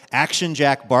Memento, Action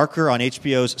Jack Barker on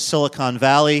HBO's Silicon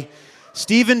Valley.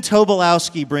 Stephen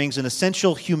Tobolowsky brings an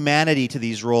essential humanity to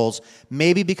these roles,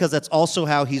 maybe because that's also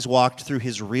how he's walked through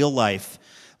his real life,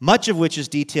 much of which is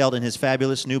detailed in his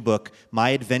fabulous new book,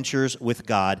 My Adventures with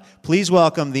God. Please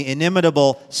welcome the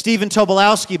inimitable Stephen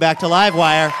Tobolowsky back to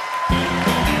Livewire.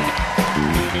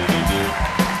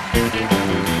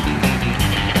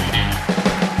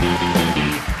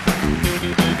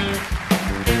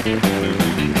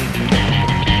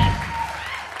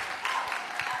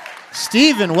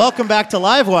 Stephen, welcome back to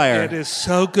Livewire. It is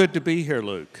so good to be here,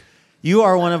 Luke. You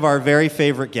are one of our very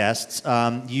favorite guests.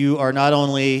 You are not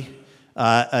only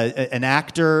an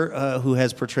actor who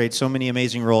has portrayed so many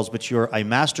amazing roles, but you're a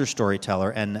master storyteller,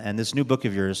 and this new book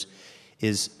of yours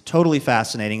is totally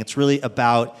fascinating. It's really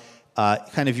about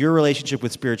kind of your relationship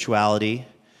with spirituality.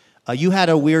 You had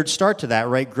a weird start to that,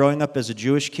 right? Growing up as a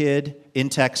Jewish kid in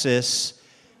Texas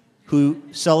who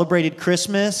celebrated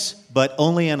Christmas, but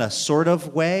only in a sort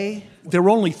of way. There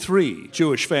were only 3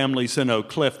 Jewish families in Oak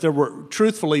Cliff. There were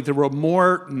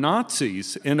more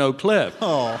Nazis in Oak Cliff.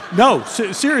 Oh. No,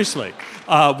 seriously.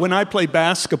 When I played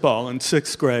basketball in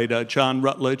 6th grade, John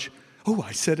Rutledge,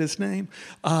 I said his name.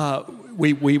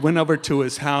 We went over to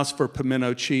his house for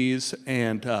pimento cheese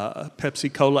and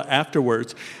Pepsi Cola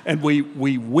afterwards, and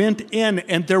we went in,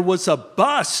 and there was a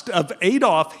bust of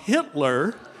Adolf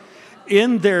Hitler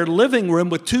in their living room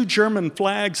with 2 German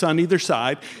flags on either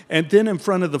side, and then in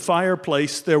front of the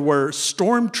fireplace there were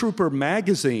Stormtrooper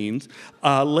magazines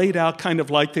laid out kind of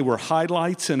like they were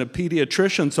highlights in a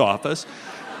pediatrician's office.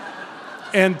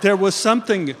 And there was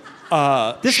something...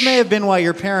 This may have been why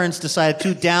your parents decided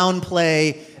to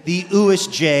downplay the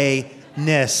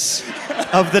USJ-ness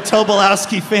of the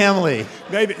Tobolowsky family.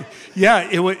 Maybe. Yeah,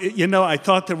 I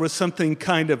thought there was something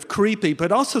kind of creepy,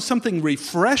 but also something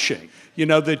refreshing.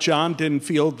 That John didn't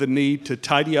feel the need to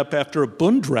tidy up after a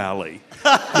Bund rally.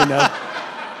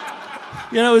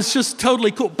 It's just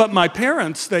totally cool. But my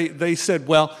parents, they said,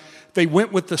 well, they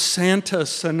went with the Santa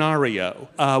scenario.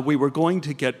 We were going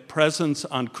to get presents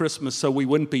on Christmas so we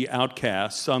wouldn't be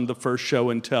outcasts on the first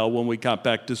show and tell when we got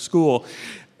back to school.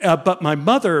 But my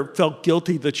mother felt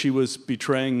guilty that she was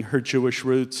betraying her Jewish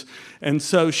roots. And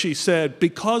so she said,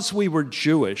 because we were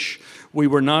Jewish, we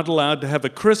were not allowed to have a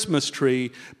Christmas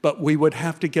tree, but we would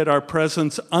have to get our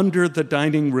presents under the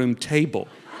dining room table.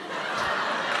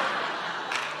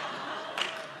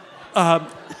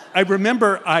 I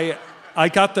remember I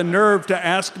got the nerve to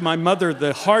ask my mother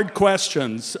the hard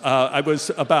questions. I was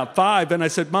about 5, and I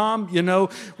said, Mom,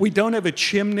 we don't have a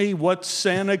chimney. What's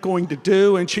Santa going to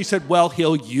do? And she said, well,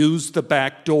 he'll use the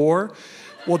back door.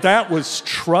 Well, that was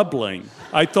troubling.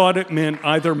 I thought it meant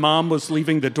either Mom was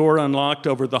leaving the door unlocked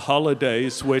over the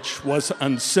holidays, which was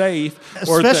unsafe.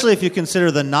 Especially if you consider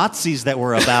the Nazis that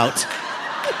were about.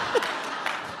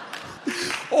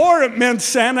 Or it meant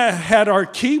Santa had our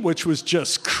key, which was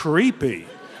just creepy.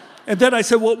 And then I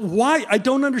said, well, why? I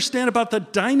don't understand about the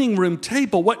dining room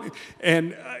table. What?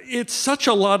 And it's such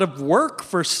a lot of work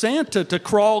for Santa to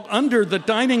crawl under the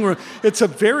dining room. It's a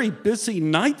very busy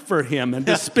night for him, and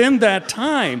to spend that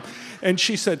time. And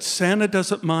she said, Santa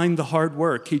doesn't mind the hard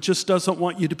work. He just doesn't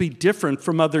want you to be different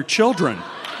from other children.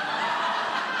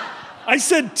 I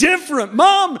said, different?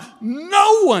 Mom,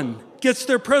 no one gets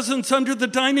their presents under the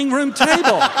dining room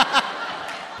table.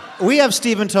 We have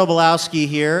Stephen Tobolowsky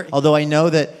here, although I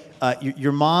know that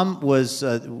your mom was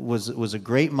a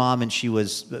great mom, and she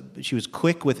was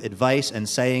quick with advice and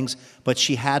sayings, but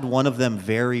she had one of them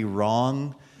very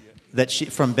wrong.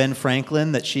 From Ben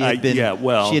Franklin that she had she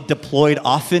had deployed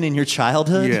often in your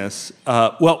childhood. Yes.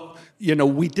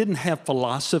 We didn't have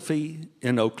philosophy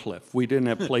in Oak Cliff. We didn't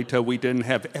have Plato. We didn't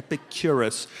have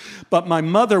Epicurus. But my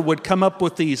mother would come up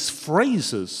with these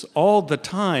phrases all the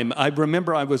time. I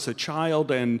remember I was a child,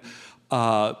 and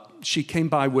she came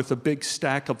by with a big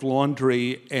stack of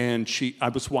laundry, and I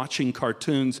was watching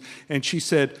cartoons, and she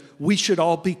said, we should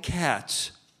all be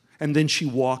cats. And then she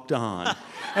walked on.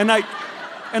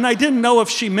 And I didn't know if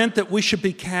she meant that we should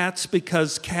be cats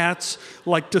because cats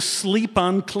like to sleep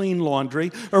on clean laundry,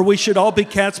 or we should all be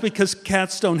cats because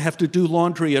cats don't have to do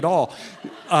laundry at all.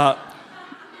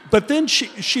 But then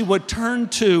she would turn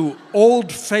to old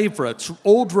favorites,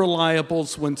 old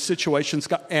reliables when situations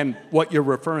got, and what you're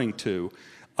referring to,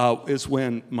 is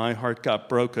when my heart got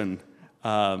broken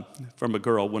from a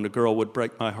girl, when a girl would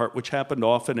break my heart, which happened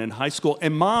often in high school.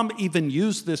 And Mom even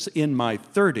used this in my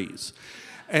 30s.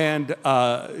 And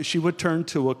she would turn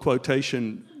to a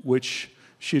quotation which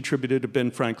she attributed to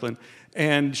Ben Franklin.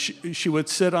 And she would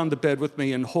sit on the bed with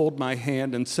me and hold my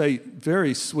hand and say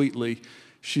very sweetly,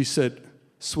 she said,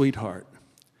 "Sweetheart,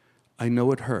 I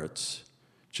know it hurts.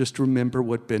 Just remember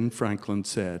what Ben Franklin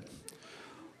said.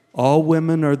 All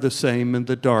women are the same in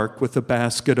the dark with a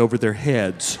basket over their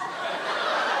heads."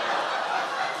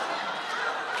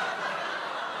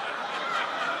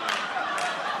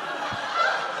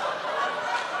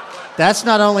 That's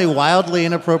not only wildly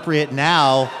inappropriate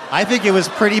now, I think it was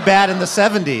pretty bad in the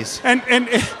 70s.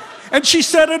 And she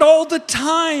said it all the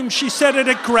time. She said it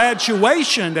at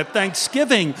graduation, at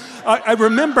Thanksgiving. I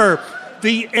remember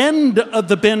the end of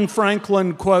the Ben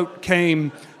Franklin quote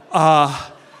came,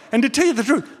 and to tell you the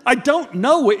truth, I don't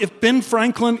know if Ben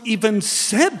Franklin even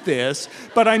said this,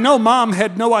 but I know Mom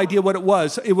had no idea what it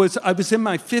was. I was in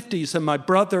my 50s, and my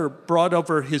brother brought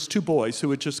over his two boys who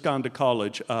had just gone to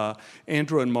college,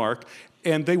 Andrew and Mark,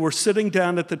 and they were sitting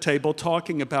down at the table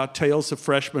talking about tales of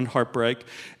freshman heartbreak,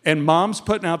 and Mom's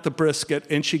putting out the brisket,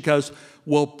 and she goes,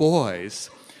 "Well, boys,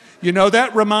 you know,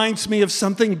 that reminds me of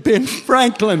something Ben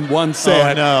Franklin once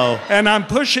said." Oh, no. And I'm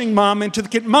pushing Mom into the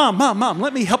kitchen. Mom,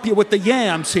 let me help you with the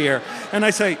yams here. And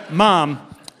I say, "Mom,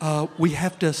 we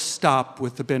have to stop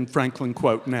with the Ben Franklin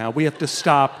quote now. We have to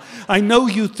stop. I know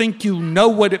you think you know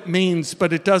what it means,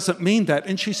 but it doesn't mean that."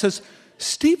 And she says,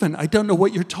 "Stephen, I don't know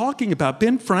what you're talking about.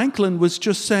 Ben Franklin was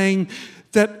just saying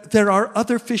that there are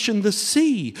other fish in the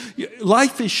sea.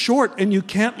 Life is short, and you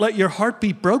can't let your heart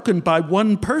be broken by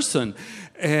one person."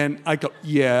 And I go,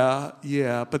 yeah,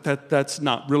 but that's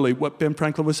not really what Ben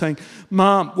Franklin was saying.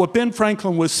 Mom, what Ben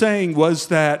Franklin was saying was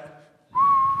that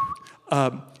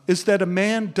a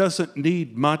man doesn't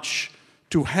need much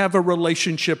to have a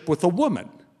relationship with a woman.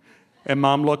 And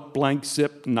Mom looked blank,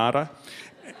 zip, nada.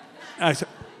 I said,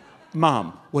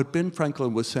 "Mom, what Ben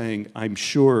Franklin was saying, I'm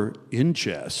sure in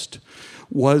jest,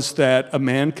 was that a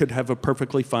man could have a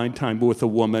perfectly fine time with a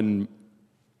woman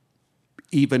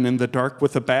even in the dark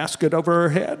with a basket over her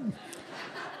head."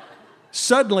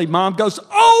 Suddenly, Mom goes,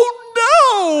 "Oh,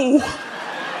 no!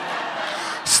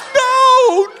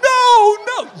 No!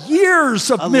 Years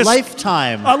of A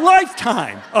lifetime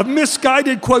of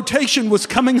misguided quotation was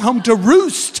coming home to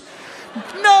roost.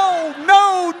 No,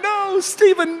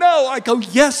 Stephen, no." I go,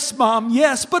 "Yes, Mom,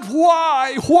 yes, but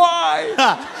why?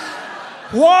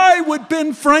 Why would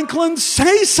Ben Franklin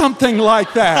say something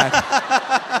like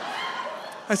that?"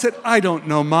 I said, "I don't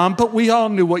know, Mom, but we all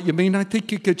knew what you mean. I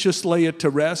think you could just lay it to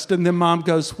rest." And then Mom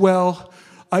goes, "Well,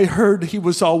 I heard he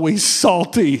was always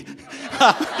salty."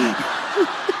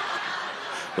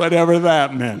 Whatever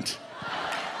that meant.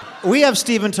 We have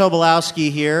Stephen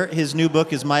Tobolowsky here. His new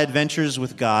book is My Adventures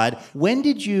with God. When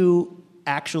did you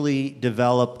actually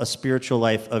develop a spiritual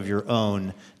life of your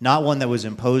own, not one that was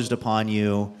imposed upon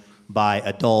you by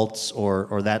adults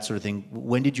or that sort of thing?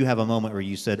 When did you have a moment where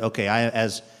you said, "Okay, I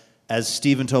as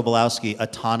Stephen Tobolowsky,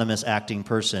 autonomous acting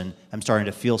person, I'm starting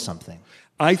to feel something"?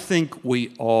 I think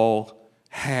we all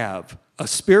have a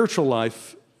spiritual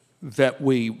life that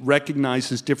we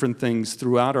recognize as different things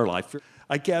throughout our life.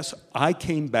 I guess I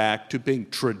came back to being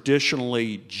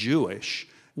traditionally Jewish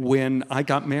when I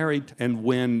got married and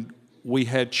when we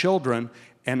had children,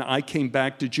 and I came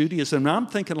back to Judaism. And I'm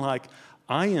thinking, like,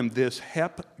 I am this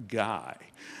hep guy.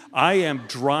 I am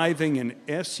driving an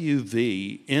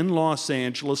SUV in Los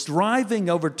Angeles, driving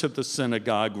over to the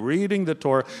synagogue, reading the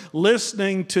Torah,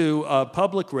 listening to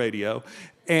public radio,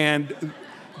 and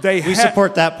we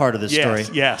support that part of the story.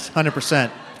 Yes.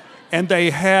 100%. And they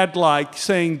had, like,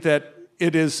 saying that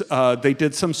it is, they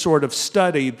did some sort of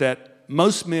study that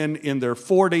most men in their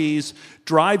 40s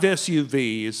drive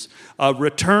SUVs,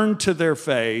 return to their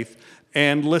faith,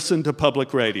 and listen to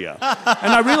public radio.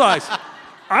 And I realized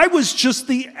I was just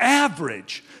the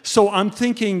average. So I'm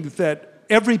thinking that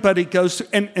everybody goes to,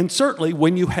 and certainly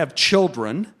when you have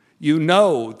children, you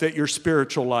know that your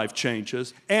spiritual life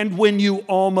changes. And when you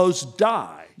almost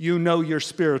die, you know your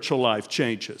spiritual life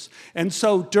changes. And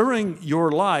so during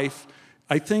your life,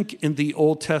 I think in the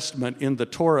Old Testament, in the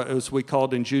Torah, as we call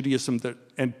it in Judaism,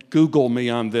 and Google me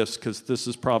on this because this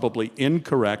is probably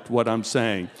incorrect what I'm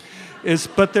saying,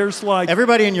 but there's like...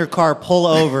 Everybody in your car pull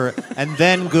over and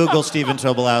then Google Stephen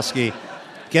Tobolowsky.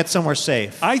 Get somewhere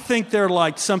safe. I think there are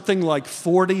like something like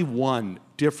 41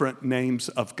 different names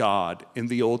of God in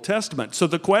the Old Testament. So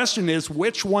the question is,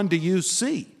 which one do you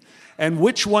see? And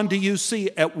which one do you see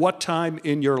at what time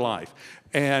in your life?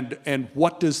 And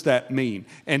what does that mean?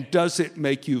 And does it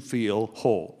make you feel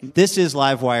whole? This is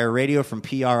Livewire Radio from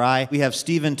PRI. We have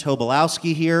Stephen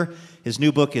Tobolowsky here. His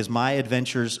new book is My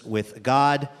Adventures with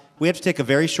God. We have to take a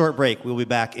very short break. We'll be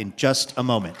back in just a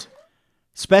moment.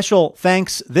 Special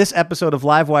thanks this episode of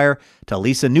Livewire to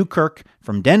Lisa Newkirk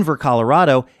from Denver,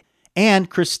 Colorado, and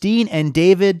Christine and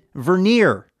David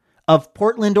Vernier of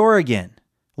Portland, Oregon.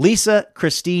 Lisa,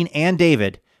 Christine, and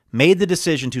David made the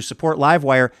decision to support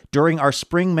Livewire during our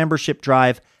spring membership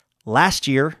drive last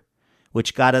year,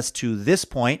 which got us to this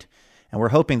point, and we're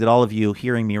hoping that all of you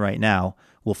hearing me right now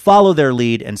will follow their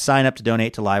lead and sign up to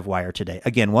donate to Livewire today.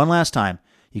 Again, one last time,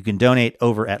 you can donate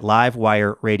over at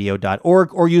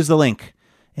livewireradio.org or use the link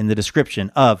in the description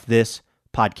of this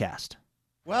podcast.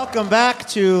 Welcome back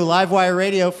to Livewire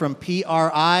Radio from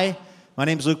PRI. My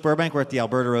name is Luke Burbank. We're at the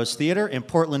Alberta Rose Theater in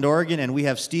Portland, Oregon, and we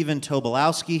have Stephen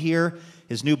Tobolowsky here.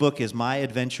 His new book is My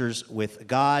Adventures with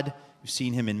God. You've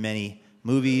seen him in many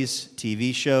movies,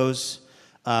 TV shows.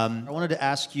 I wanted to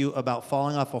ask you about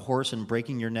falling off a horse and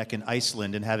breaking your neck in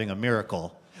Iceland and having a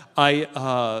miracle.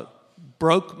 I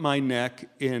broke my neck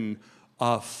in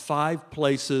 5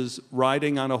 places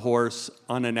riding on a horse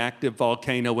on an active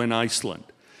volcano in Iceland.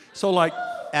 So,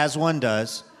 as one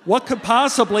does, what could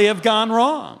possibly have gone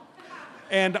wrong?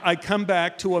 And I come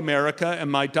back to America,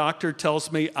 and my doctor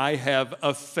tells me I have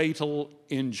a fatal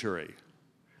injury,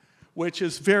 which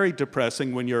is very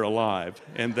depressing when you're alive.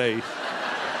 And they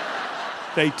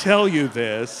tell you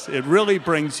this. It really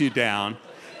brings you down.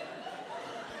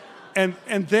 And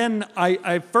then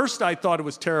first I thought it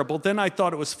was terrible, then I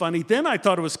thought it was funny, then I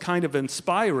thought it was kind of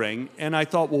inspiring, and I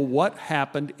thought, well, what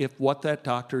happened if what that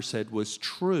doctor said was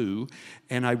true,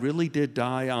 and I really did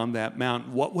die on that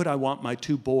mountain? What would I want my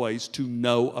 2 boys to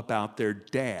know about their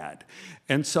dad?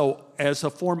 And so as a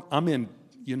form, I'm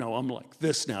like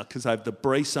this now because I have the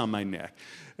brace on my neck.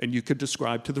 And you could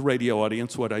describe to the radio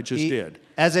audience what I just did.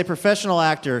 As a professional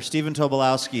actor, Stephen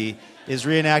Tobolowsky is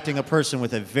reenacting a person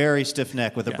with a very stiff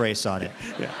neck with a brace on it.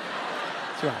 Yeah,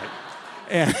 that's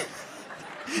right.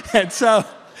 And so...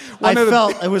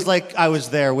 it was like I was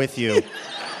there with you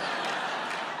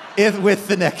with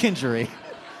the neck injury.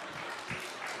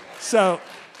 So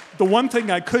the one thing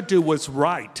I could do was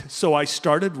write. So I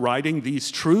started writing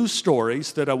these true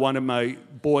stories that I wanted my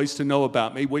boys to know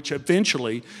about me, which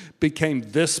eventually became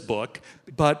this book.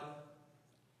 But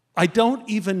I don't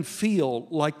even feel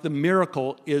like the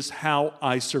miracle is how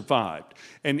I survived.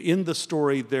 And in the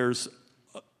story, there's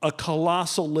a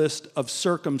colossal list of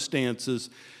circumstances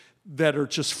that are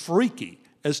just freaky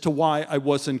as to why I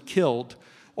wasn't killed.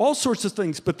 All sorts of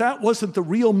things, but that wasn't the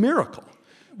real miracle.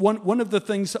 One of the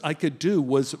things I could do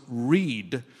was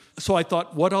read. So I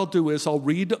thought, what I'll do is I'll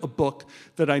read a book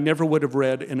that I never would have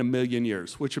read in a million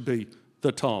years, which would be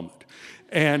the Talmud.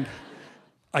 And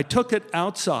I took it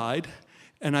outside,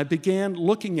 and I began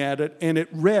looking at it, and it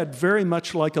read very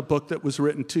much like a book that was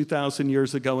written 2,000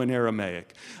 years ago in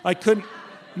Aramaic. I couldn't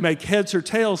make heads or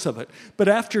tails of it. But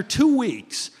after 2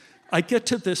 weeks, I get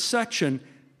to this section,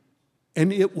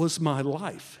 and it was my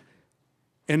life.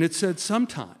 And it said,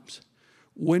 sometimes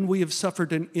when we have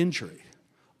suffered an injury,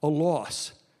 a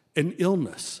loss, an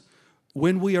illness,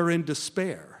 when we are in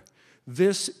despair,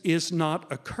 this is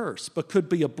not a curse, but could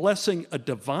be a blessing, a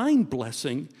divine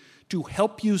blessing, to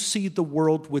help you see the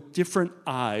world with different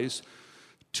eyes,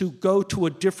 to go to a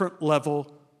different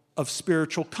level of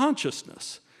spiritual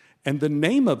consciousness. And the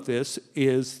name of this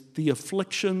is The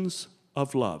Afflictions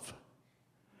of Love.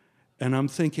 And I'm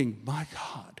thinking, my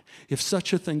God, if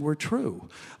such a thing were true,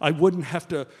 I wouldn't have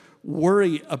to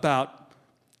worry about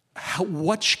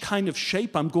what kind of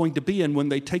shape I'm going to be in when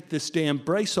they take this damn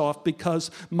brace off, because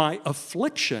my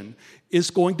affliction is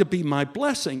going to be my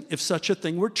blessing if such a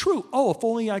thing were true. Oh, if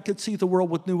only I could see the world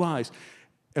with new eyes.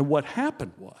 And what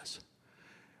happened was,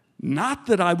 not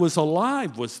that I was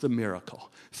alive was the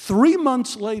miracle. 3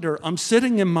 months later, I'm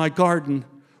sitting in my garden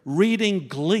reading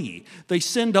Glee. They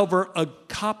send over a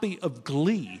copy of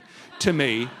Glee to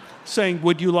me saying,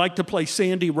 would you like to play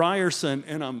Sandy Ryerson?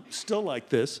 And I'm still like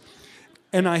this.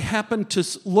 And I happen to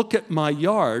look at my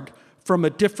yard from a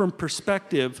different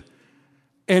perspective,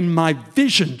 and my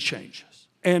vision changes.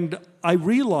 And I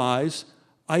realize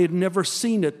I had never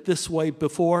seen it this way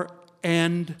before,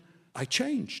 and I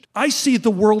changed. I see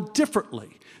the world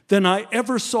differently than I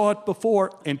ever saw it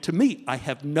before. And to me, I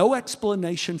have no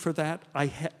explanation for that. I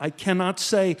cannot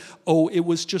say, oh, it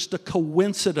was just a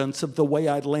coincidence of the way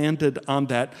I landed on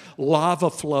that lava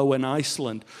flow in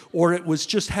Iceland, or it was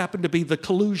just happened to be the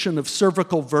collusion of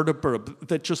cervical vertebra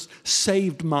that just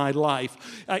saved my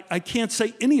life. I can't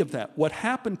say any of that. What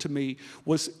happened to me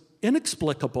was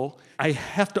inexplicable. I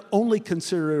have to only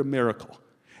consider it a miracle.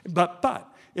 But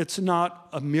it's not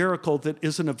a miracle that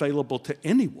isn't available to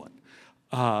anyone.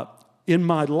 In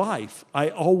my life, I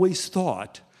always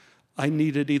thought I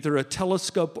needed either a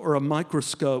telescope or a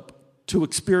microscope to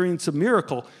experience a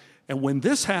miracle. And when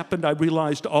this happened, I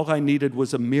realized all I needed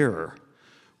was a mirror,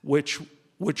 which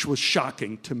was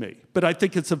shocking to me. But I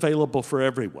think it's available for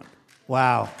everyone.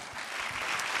 Wow.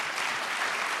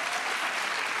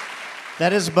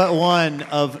 That is but one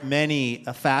of many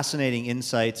fascinating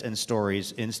insights and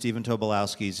stories in Stephen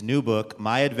Tobolowsky's new book,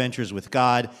 My Adventures with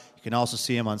God. You can also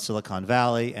see him on Silicon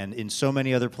Valley and in so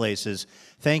many other places.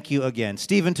 Thank you again,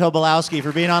 Stephen Tobolowsky,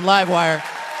 for being on Livewire.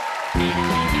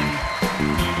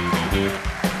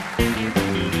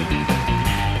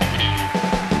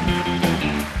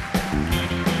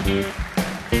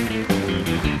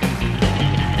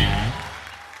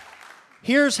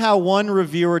 Here's how one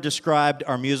reviewer described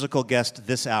our musical guest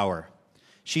this hour.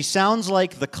 She sounds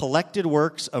like the collected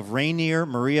works of Rainier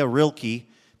Maria Rilke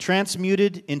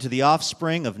transmuted into the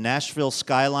offspring of Nashville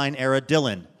Skyline-era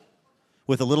Dylan,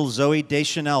 with a little Zooey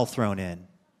Deschanel thrown in.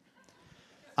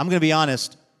 I'm going to be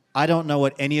honest, I don't know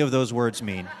what any of those words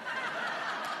mean.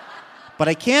 But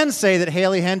I can say that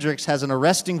Haley Heynderickx has an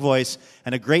arresting voice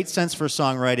and a great sense for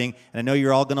songwriting, and I know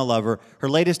you're all going to love her. Her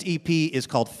latest EP is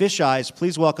called Fish Eyes.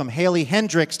 Please welcome Haley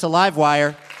Heynderickx to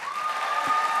Livewire.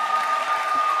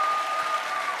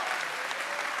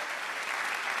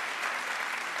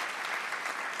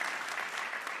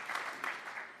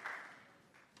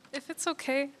 If it's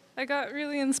okay, I got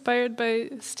really inspired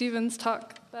by Stephen's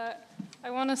talk that I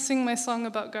want to sing my song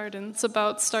about gardens,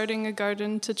 about starting a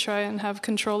garden to try and have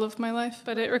control of my life,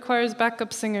 but it requires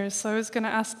backup singers, so I was going to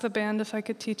ask the band if I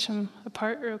could teach them a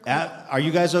part real quick. Are you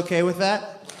guys okay with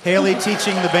that? Haley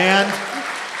teaching the band?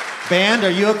 Band, are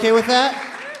you okay with that?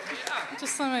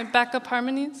 Just on my backup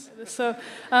harmonies. So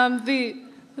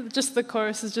just the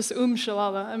chorus is just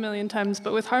shalala a million times,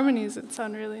 but with harmonies it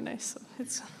sounds really nice. So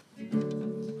it's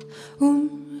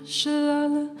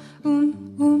shalala,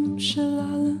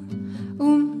 shalala,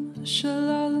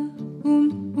 shalala,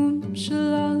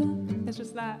 shalala. It's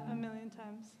just that a million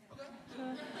times.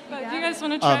 But do you guys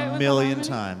want to try it with a million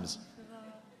times?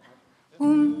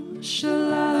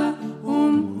 Shalala,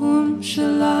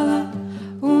 shalala,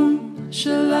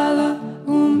 shalala,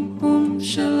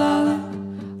 shalala,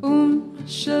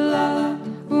 shalala,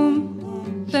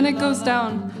 Then it goes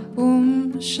down.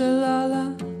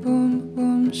 Shalala,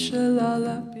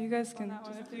 shalala. You guys can that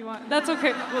one if you want. That's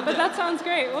okay. But that sounds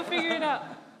great. We'll figure it out.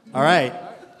 All right.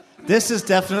 This is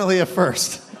definitely a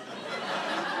first.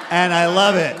 And I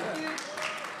love it.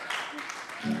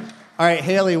 All right,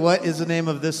 Haley, what is the name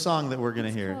of this song that we're going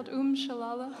to hear? It's called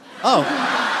Shalala. Oh.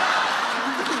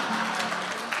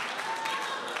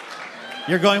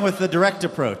 You're going with the direct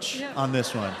approach on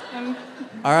this one.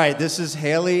 All right, this is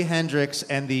Haley Heynderickx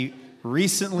and the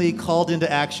recently called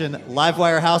into action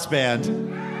Livewire House Band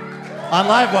on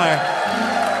Livewire.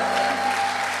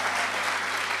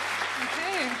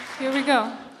 Okay, here we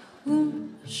go.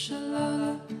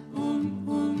 Shalala,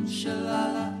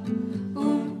 shalala,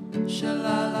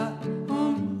 shalala,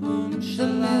 The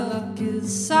milk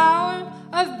is sour.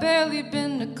 I've barely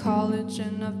been to college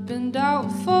and I've been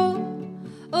doubtful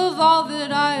of all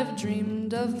that I have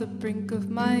dreamed of. The brink of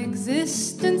my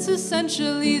existence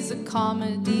essentially is a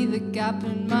comedy. The gap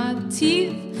in my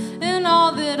teeth and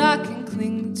all that I can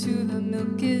cling to. The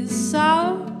milk is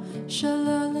sour.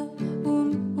 Shalala,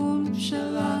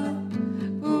 shalala,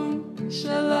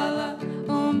 shalala,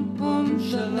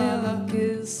 The milk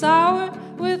is sour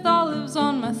with olives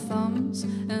on my thumbs,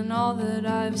 and all that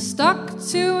I've stuck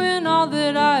to and all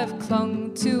that I've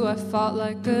clung to. I fought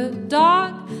like a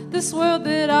dog. This world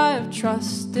that I have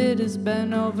trusted has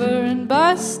been over and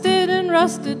busted and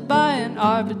rusted by an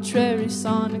arbitrary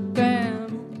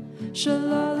sonogram.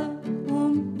 Shalala,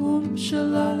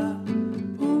 shalala,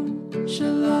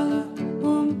 shalala,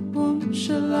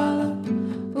 shalala,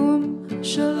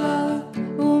 shalala,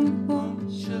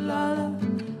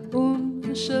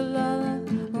 shalala,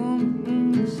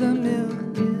 The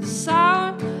milk is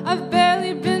sour. I've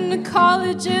barely been to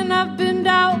college and I've been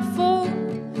doubtful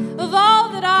of all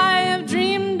that I have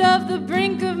dreamed of. The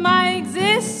brink of my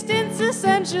existence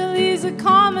essentially is a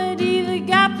comedy. The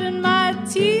gap in my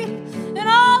teeth and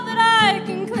all that I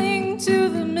can cling to.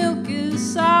 The milk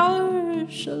is sour.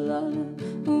 Shalala,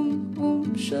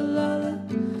 shalala,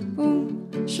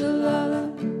 shalala,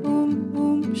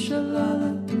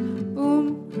 shalala,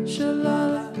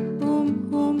 shalala,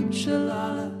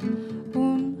 shalala,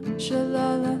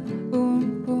 shalala,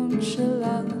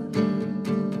 shalala.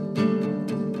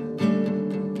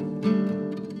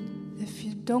 If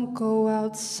you don't go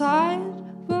outside,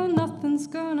 well, nothing's nothing's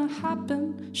gonna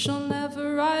happen. She'll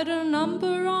never write her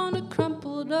number on a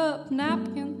crumpled up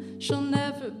napkin. She'll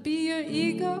never be your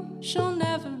ego, she'll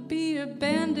never be your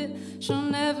bandit. She'll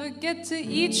never get to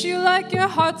eat you like your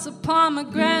heart's a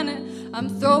pomegranate. I'm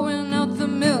throwing out the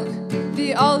milk,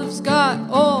 the olives got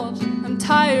old. I'm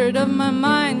tired of my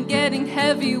mind getting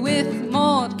heavy with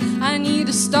mold. I need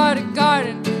to start a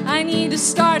garden, I need to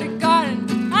start a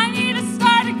garden, I need to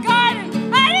start a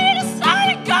garden, I need to start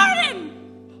a garden.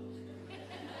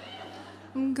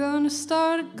 I'm gonna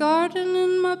start a garden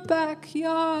in my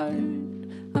backyard.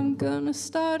 I'm gonna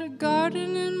start a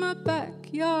garden in my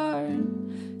backyard.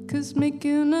 'Cause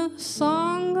making a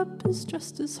song up is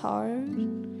just as hard.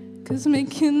 'Cause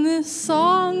making this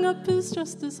song up is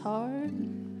just as hard.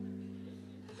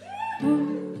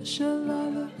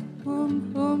 Shalala,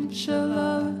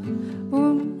 shalala,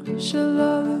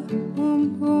 shalala, shalala,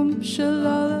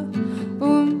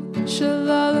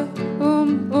 shalala,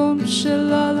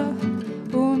 shalala,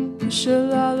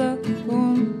 shalala,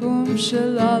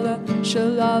 shalala,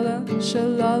 shalala,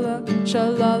 shalala,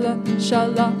 shalala,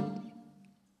 shalala.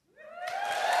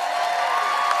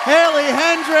 Haley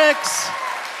Heynderickx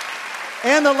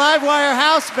and the Livewire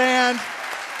House Band.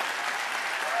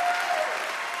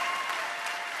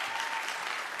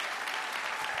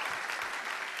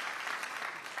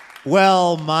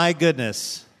 Well, my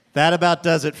goodness. That about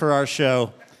does it for our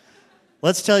show.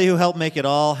 Let's tell you who helped make it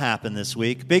all happen this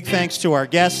week. Big thanks to our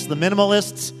guests, the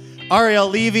Minimalists, Ariel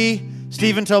Levy,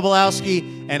 Stephen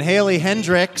Tobolowsky, and Haley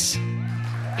Heynderickx.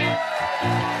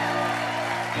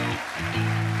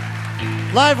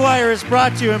 Livewire is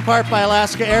brought to you in part by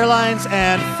Alaska Airlines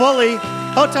and fully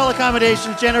hotel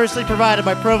accommodations generously provided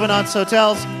by Provenance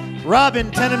Hotels.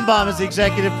 Robin Tenenbaum is the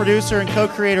executive producer and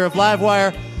co-creator of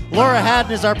Livewire. Laura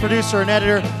Haddon is our producer and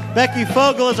editor. Becky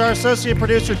Fogel is our associate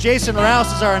producer. Jason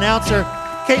Rouse is our announcer.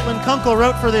 Caitlin Kunkel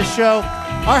wrote for this show.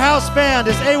 Our house band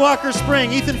is A. Walker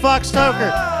Spring, Ethan Fox Toker,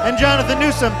 and Jonathan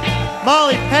Newsom.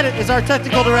 Molly Pettit is our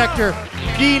technical director.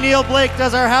 D. Neil Blake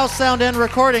does our house sound and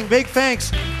recording. Big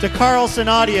thanks to Carlson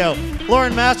Audio.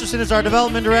 Lauren Masterson is our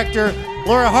development director.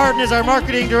 Laura Harden is our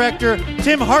marketing director.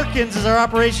 Tim Harkins is our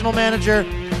operational manager.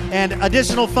 And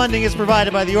additional funding is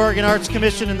provided by the Oregon Arts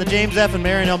Commission and the James F. and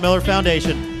Marion L. Miller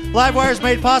Foundation. Livewire is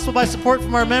made possible by support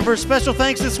from our members. Special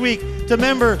thanks this week to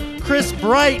member Chris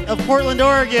Bright of Portland,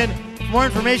 Oregon. For more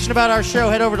information about our show,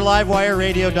 head over to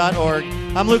livewireradio.org.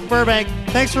 I'm Luke Burbank.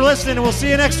 Thanks for listening, and we'll see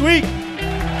you next week.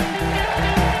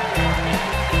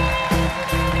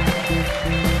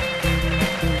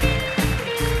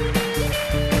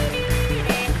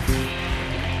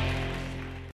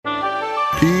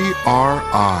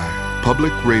 PRI,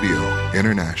 Public Radio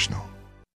International.